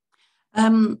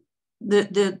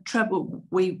 The treble,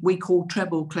 we call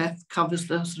treble clef, covers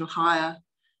the sort of higher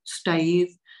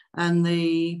stave, and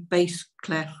the bass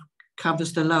clef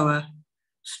covers the lower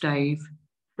stave.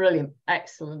 Brilliant,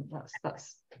 excellent.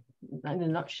 That's in a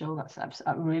nutshell, that's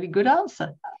a really good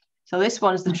answer. So this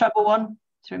one's the treble one,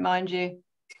 to remind you.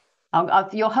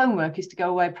 Your homework is to go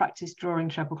away, practice drawing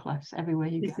treble clefs everywhere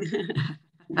you go.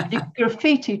 You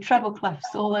graffiti treble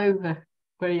clefs all over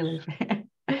where you live. Okay.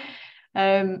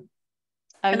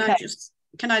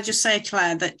 Can I just say,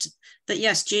 Claire, that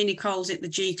yes, Jeannie calls it the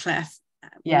G clef,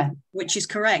 which is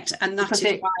correct, and that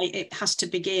is why it has to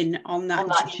begin on that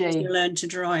G to learn to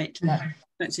draw it. Yeah.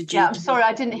 It's a G I'm clef. sorry,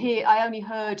 I didn't hear. I only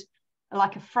heard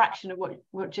like a fraction of what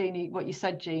you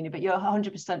said, Jeannie. But you're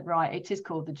 100% right. It is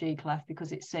called the G clef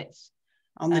because it sits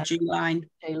on the G line.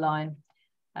 G line.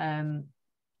 Can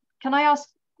I ask?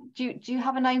 Do you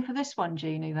have a name for this one,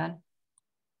 Jeannie? Then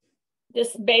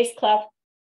just bass clef.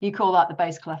 You call that the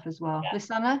bass clef as well. Yeah.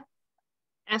 Lisanna?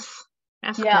 F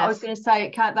yeah, clef. I was going to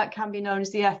say that can be known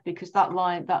as the F, because that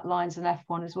line's an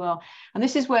F1 as well. And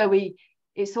this is where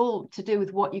it's all to do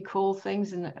with what you call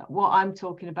things, and what I'm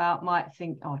talking about might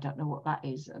think, oh, I don't know what that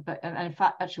is, but in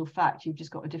actual fact, you've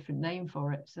just got a different name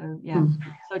for it. So yeah,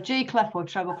 so G clef or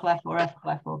treble clef or F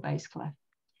clef or bass clef.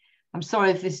 I'm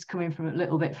sorry if this is coming from a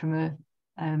little bit from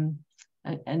an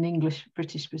English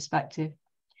British perspective.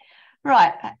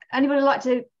 Right, anybody like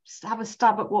to have a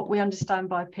stab at what we understand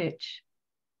by pitch?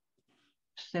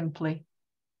 Simply.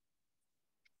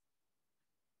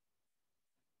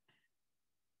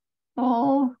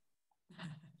 Oh,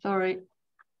 sorry,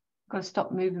 I've got to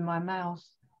stop moving my mouse.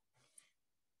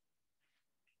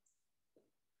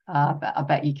 I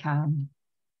bet you can.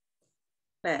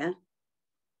 Claire?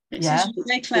 Yeah.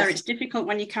 Claire, it's difficult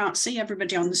when you can't see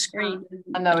everybody on the screen.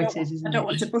 I know it is, isn't it? I don't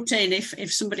want to butt in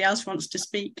if somebody else wants to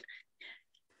speak.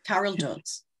 Carol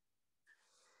does.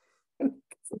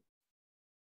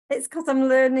 It's because I'm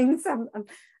learning some.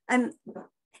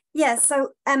 Yeah,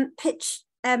 so pitch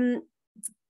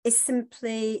is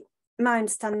simply, my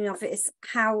understanding of it is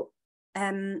how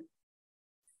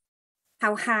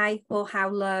high or how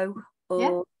low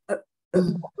or at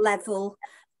what level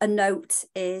a note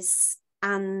is,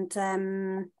 and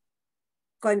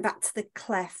going back to the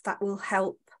clef, that will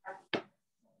help.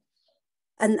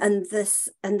 And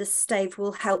the stave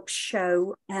will help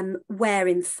show where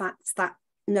in fact that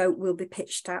note will be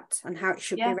pitched at and how it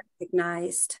should be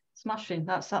recognised. Smashing.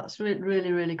 That's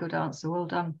really, really good answer. Well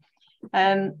done.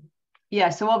 Yeah,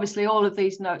 so obviously all of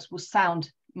these notes will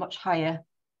sound much higher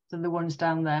than the ones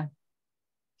down there.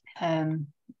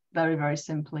 Very, very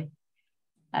simply.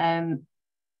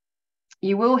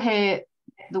 You will hear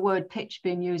the word pitch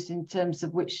being used in terms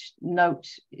of which note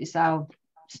is our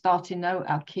starting note,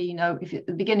 our key note. If at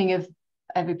the beginning of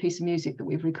every piece of music that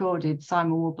we've recorded,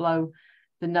 Simon will blow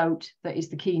the note that is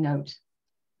the key note,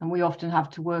 and we often have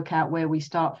to work out where we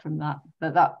start from that.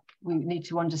 But that we need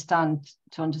to understand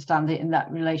it in that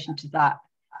relation to that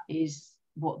is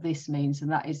what this means,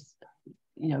 and that is,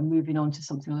 you know, moving on to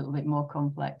something a little bit more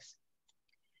complex.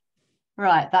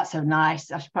 Right, that's so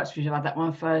nice. I should perhaps have had that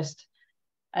one first.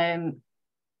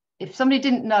 If somebody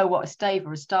didn't know what a stave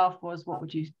or a staff was,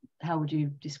 how would you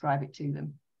describe it to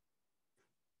them?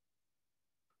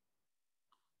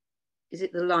 Is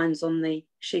it the lines on the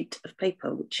sheet of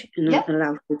paper which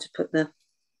allow you to put the...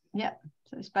 Yeah,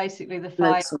 so it's basically the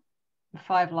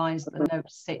five lines that the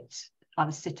notes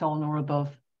either sit on or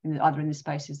above, either in the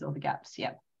spaces or the gaps.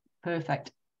 Yeah,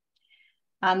 perfect.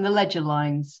 And the ledger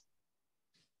lines.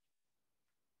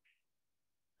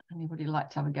 Anybody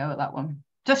like to have a go at that one?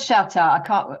 Just shout out. I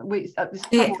can't.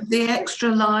 The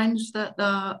extra lines that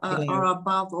are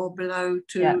above or below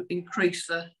to increase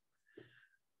the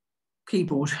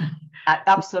keyboard.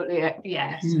 Absolutely,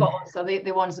 yeah, spot on. So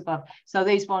the ones above. So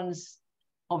these ones,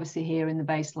 obviously, here in the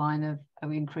bass line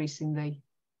are increasing the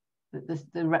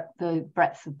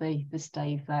breadth of the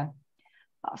stave there.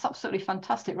 That's absolutely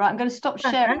fantastic. Right, I'm going to stop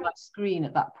sharing my screen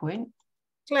at that point.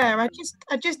 Claire,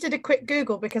 I just did a quick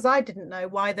Google because I didn't know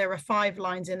why there are 5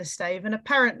 lines in a stave, and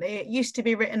apparently it used to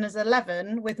be written as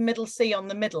 11 with middle C on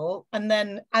the middle, and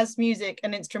then as music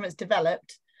and instruments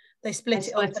developed, they split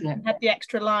it up and had the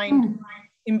extra line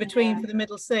in between for the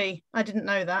middle C. I didn't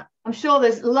know that. I'm sure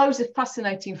there's loads of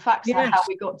fascinating facts about how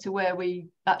we got to where we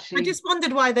actually... I just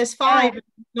wondered why there's 5,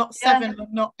 not 7, or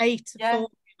not 8, 4. You know.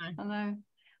 I know.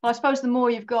 Well, I suppose the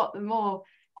more you've got, the more...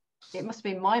 It must have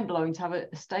been mind-blowing to have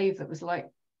a stave that was like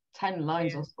 10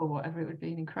 lines or whatever. It would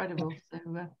be incredible.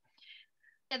 So,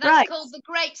 that's called the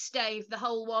great stave. The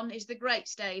whole one is the great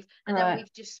stave, and then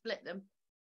we've just split them.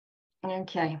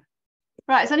 Okay.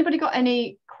 Right. Has anybody got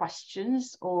any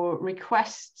questions or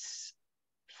requests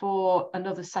for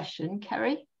another session,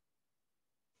 Kerry?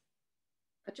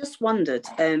 I just wondered,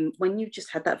 when you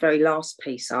just had that very last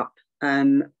piece up,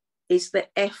 is the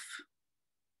F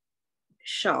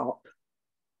sharp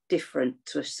different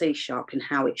to a C sharp in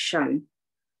how it's shown?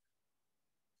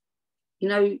 You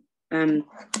know, I'm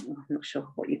not sure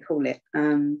what you call it.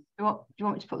 Do you want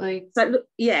me to put the... So look,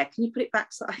 yeah, can you put it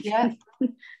back so I can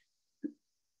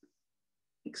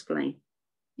explain?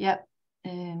 Yep.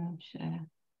 Share.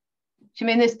 Do you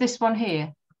mean this one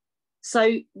here?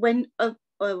 So when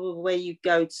where you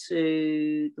go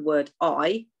to the word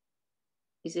I,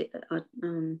 is it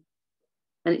and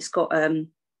it's got a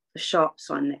sharp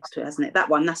sign next to it, hasn't it? That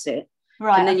one, that's it.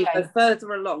 Right. And then you go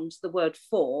further along to the word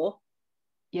for.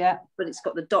 Yeah. But it's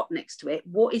got the dot next to it.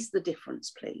 What is the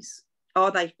difference, please?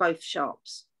 Are they both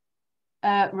sharps?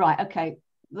 Right. Okay.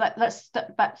 Let's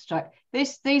backtrack.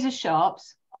 These are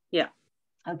sharps. Yeah.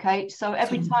 Okay. So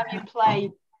every time you play,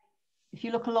 if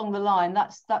you look along the line,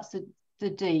 that's the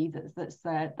D that's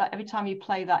there. That every time you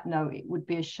play that note, it would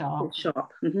be a sharp. It's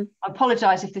sharp. Mm-hmm. I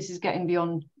apologise if this is getting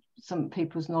beyond some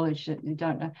people's knowledge that you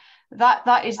don't know.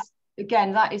 That is,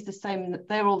 again, that is the same.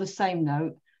 They're all the same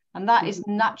note, and that is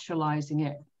naturalising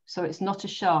it. So it's not a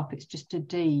sharp. It's just a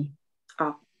D.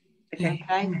 Oh, okay.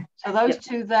 Okay. So those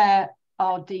two there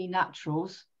are D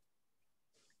naturals.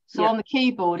 So on the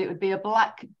keyboard, it would be a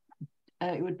black.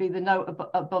 It would be the note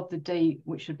above the D,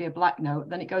 which would be a black note.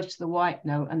 Then it goes to the white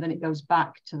note, and then it goes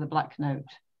back to the black note.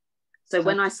 So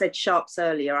when I said sharps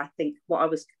earlier, I think what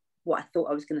I thought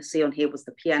I was going to see on here was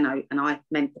the piano, and I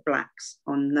meant the blacks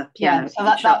on the piano.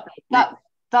 Yeah. So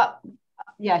that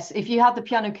yes, if you had the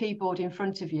piano keyboard in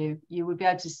front of you, you would be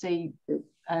able to see.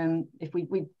 If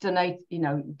we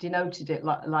denoted it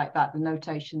like that, the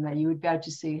notation there, you would be able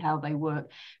to see how they work.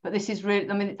 But this is really,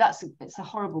 I mean, it's a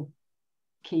horrible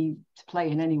key to play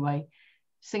in anyway.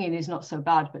 Singing is not so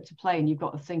bad, but to play in, you've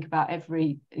got to think about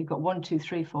you've got 1, 2,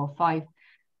 3, 4, 5.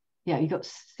 Yeah, you've got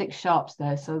 6 sharps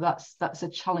there, so that's a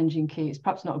challenging key. It's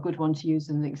perhaps not a good one to use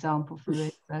as an example for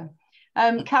this.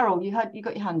 Carol, you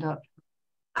got your hand up.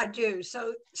 I do.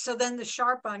 So then the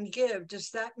sharp on give, does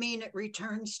that mean it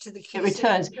returns to the key? It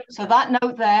returns. So that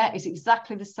note there is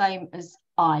exactly the same as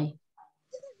I.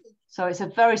 So it's a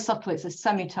very subtle, it's a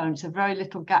semitone. It's a very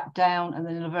little gap down and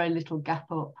then a very little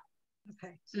gap up.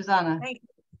 Okay. Susanna. Thank you.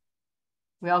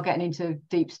 We are getting into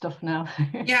deep stuff now.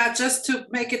 Yeah, just to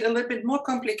make it a little bit more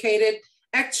complicated,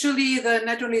 actually the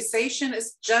naturalization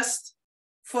is just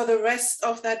for the rest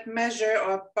of that measure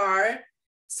or bar.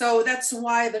 So that's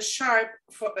why the sharp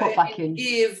for in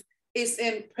give is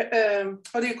in,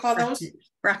 what do you call those?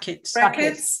 Brackets.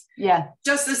 Brackets. Yeah.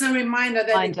 Just as a reminder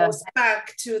that it goes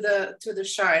back to the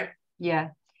sharp. Yeah.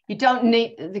 You don't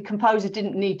need, the composer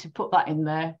didn't need to put that in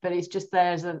there, but it's just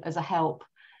there as a help,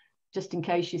 just in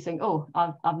case you think, oh,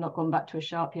 I've not gone back to a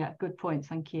sharp yet. Good point.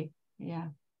 Thank you. Yeah.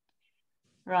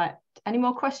 Right. Any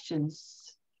more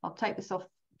questions? I'll take this off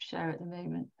share at the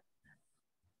moment.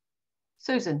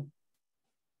 Susan.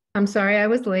 I'm sorry I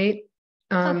was late.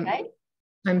 Okay.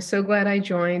 I'm so glad I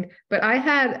joined. But I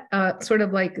had sort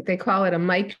of like, they call it a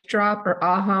mic drop or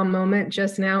aha moment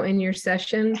just now in your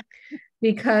session,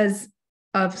 because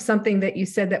of something that you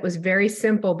said that was very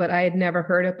simple, but I had never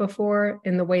heard it before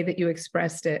in the way that you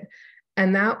expressed it.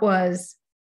 And that was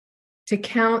to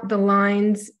count the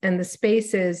lines and the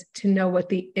spaces to know what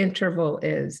the interval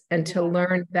is and to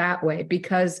learn that way.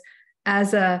 Because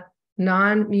as a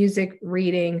non-music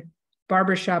reading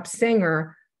barbershop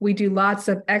singer, we do lots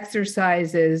of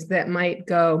exercises that might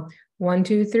go 1,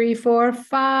 2, 3, 4,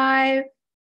 5.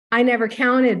 I never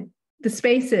counted the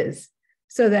spaces,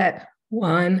 so that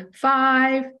 1,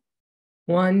 5,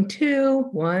 1, 2,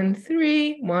 1,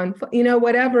 3, 1, you know,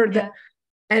 whatever.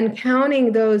 And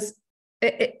counting those,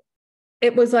 it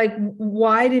was like,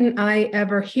 why didn't I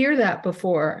ever hear that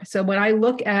before? So when I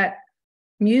look at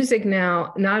music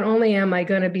now, not only am I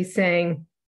going to be saying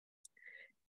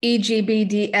E, G, B,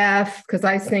 D, F, because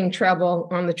I sing treble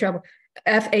on the treble,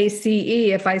 F, A, C,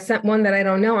 E. If I sent one that I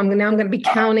don't know, I'm going to be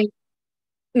counting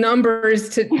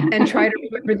numbers and try to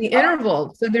remember the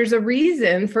interval. So there's a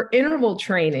reason for interval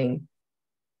training.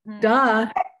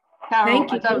 Duh. Carol,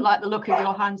 Thank you. I don't like the look of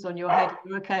your hands on your head.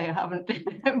 You're okay. I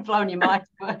haven't blown your mind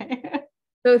away.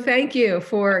 So thank you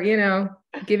for, you know,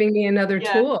 giving me another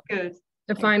tool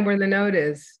to find where the note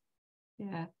is.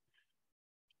 Yeah.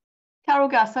 Carol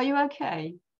Gass, are you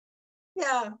okay?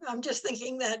 Yeah, I'm just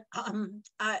thinking that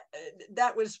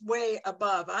that was way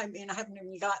above. I mean, I haven't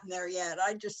even gotten there yet.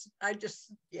 I just,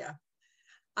 yeah.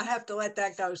 I have to let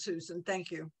that go, Susan.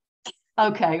 Thank you.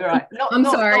 Okay, right. I'm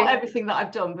sorry. Not everything that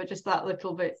I've done, but just that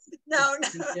little bit. No.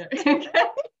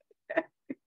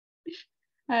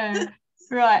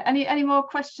 Right. Any more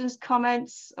questions,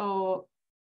 comments, or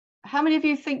how many of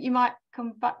you think you might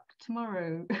come back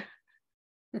tomorrow?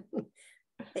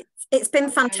 It's been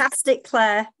fantastic,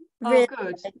 Claire. Really. Oh,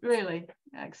 good. Really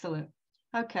excellent.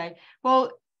 Okay.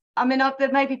 Well, I mean,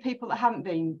 there may be people that haven't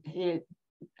been here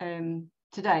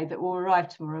today that will arrive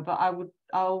tomorrow, but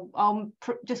I'll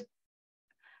just.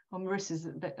 Well, Marissa's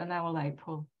a bit an hour late,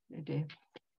 Paul. Oh dear.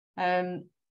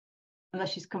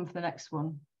 Unless she's come for the next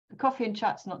one. The coffee and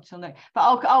chat's not till next, but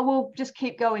I will just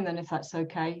keep going then if that's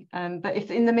okay. But if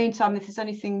in the meantime, if there's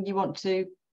anything you want to,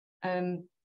 you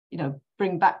know,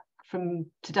 bring back from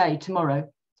today, tomorrow,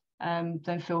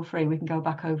 then feel free. We can go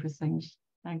back over things.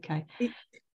 Okay.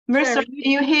 Marissa, are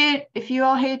you here? If you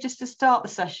are here just to start the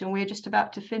session, we're just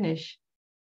about to finish.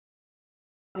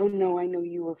 Oh no, I know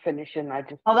you were finishing. I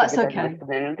just that's okay. At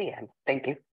the end. Thank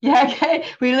you. Yeah, okay.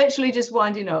 We're literally just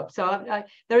winding up. So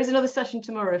there is another session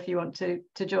tomorrow if you want to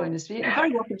join us. You're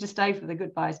very welcome to stay for the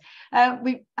goodbyes. Have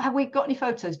we got any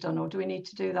photos done, or do we need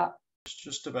to do that?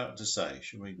 Just about to say,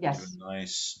 should we do a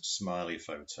nice smiley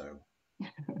photo?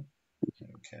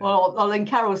 Okay. Well, in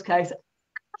Carol's case,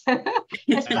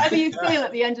 whatever you feel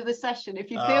at the end of the session.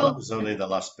 If you feel that was only the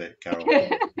last bit, Carol.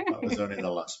 That was only the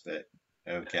last bit.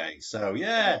 Okay, so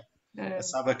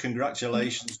let's have a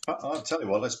congratulations. I'll tell you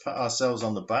what, let's pat ourselves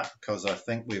on the back because I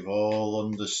think we've all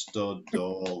understood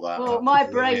all that. Well, my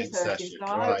brain's session.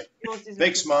 Right.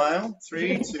 Big smile.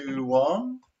 3, 2,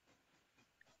 1.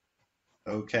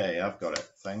 Okay, I've got it.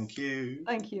 Thank you.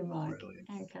 Thank you, Mike. Brilliant.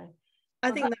 Okay.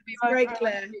 I think that'd be great,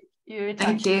 Claire.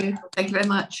 Thank you. Thank you very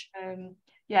much.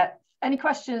 Yeah. Any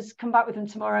questions? Come back with them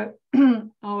tomorrow,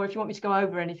 or if you want me to go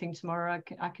over anything tomorrow,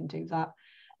 I can do that.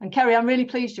 And Kerry, I'm really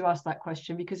pleased you asked that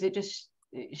question because it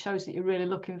shows that you're really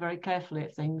looking very carefully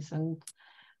at things.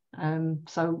 And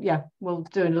so, yeah, we'll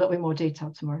do in a little bit more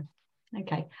detail tomorrow.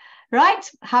 Okay. Right.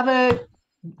 Have a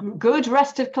good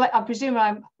rest of, I presume,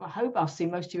 I hope I'll see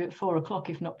most of you at 4 o'clock,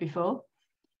 if not before,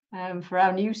 for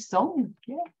our new song.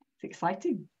 Yeah, it's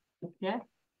exciting. Yeah.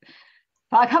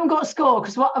 But I haven't got a score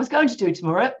because what I was going to do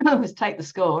tomorrow was take the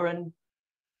score and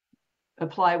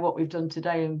apply what we've done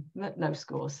today, and no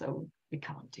score. So we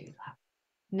can't do that.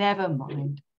 Never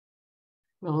mind.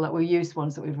 We'll use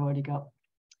ones that we've already got.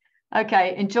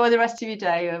 Okay. Enjoy the rest of your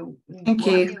day. Thank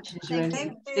you. Thank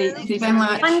you. Thank you very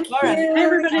much. Thank you.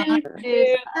 Everybody.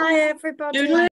 Bye, everybody.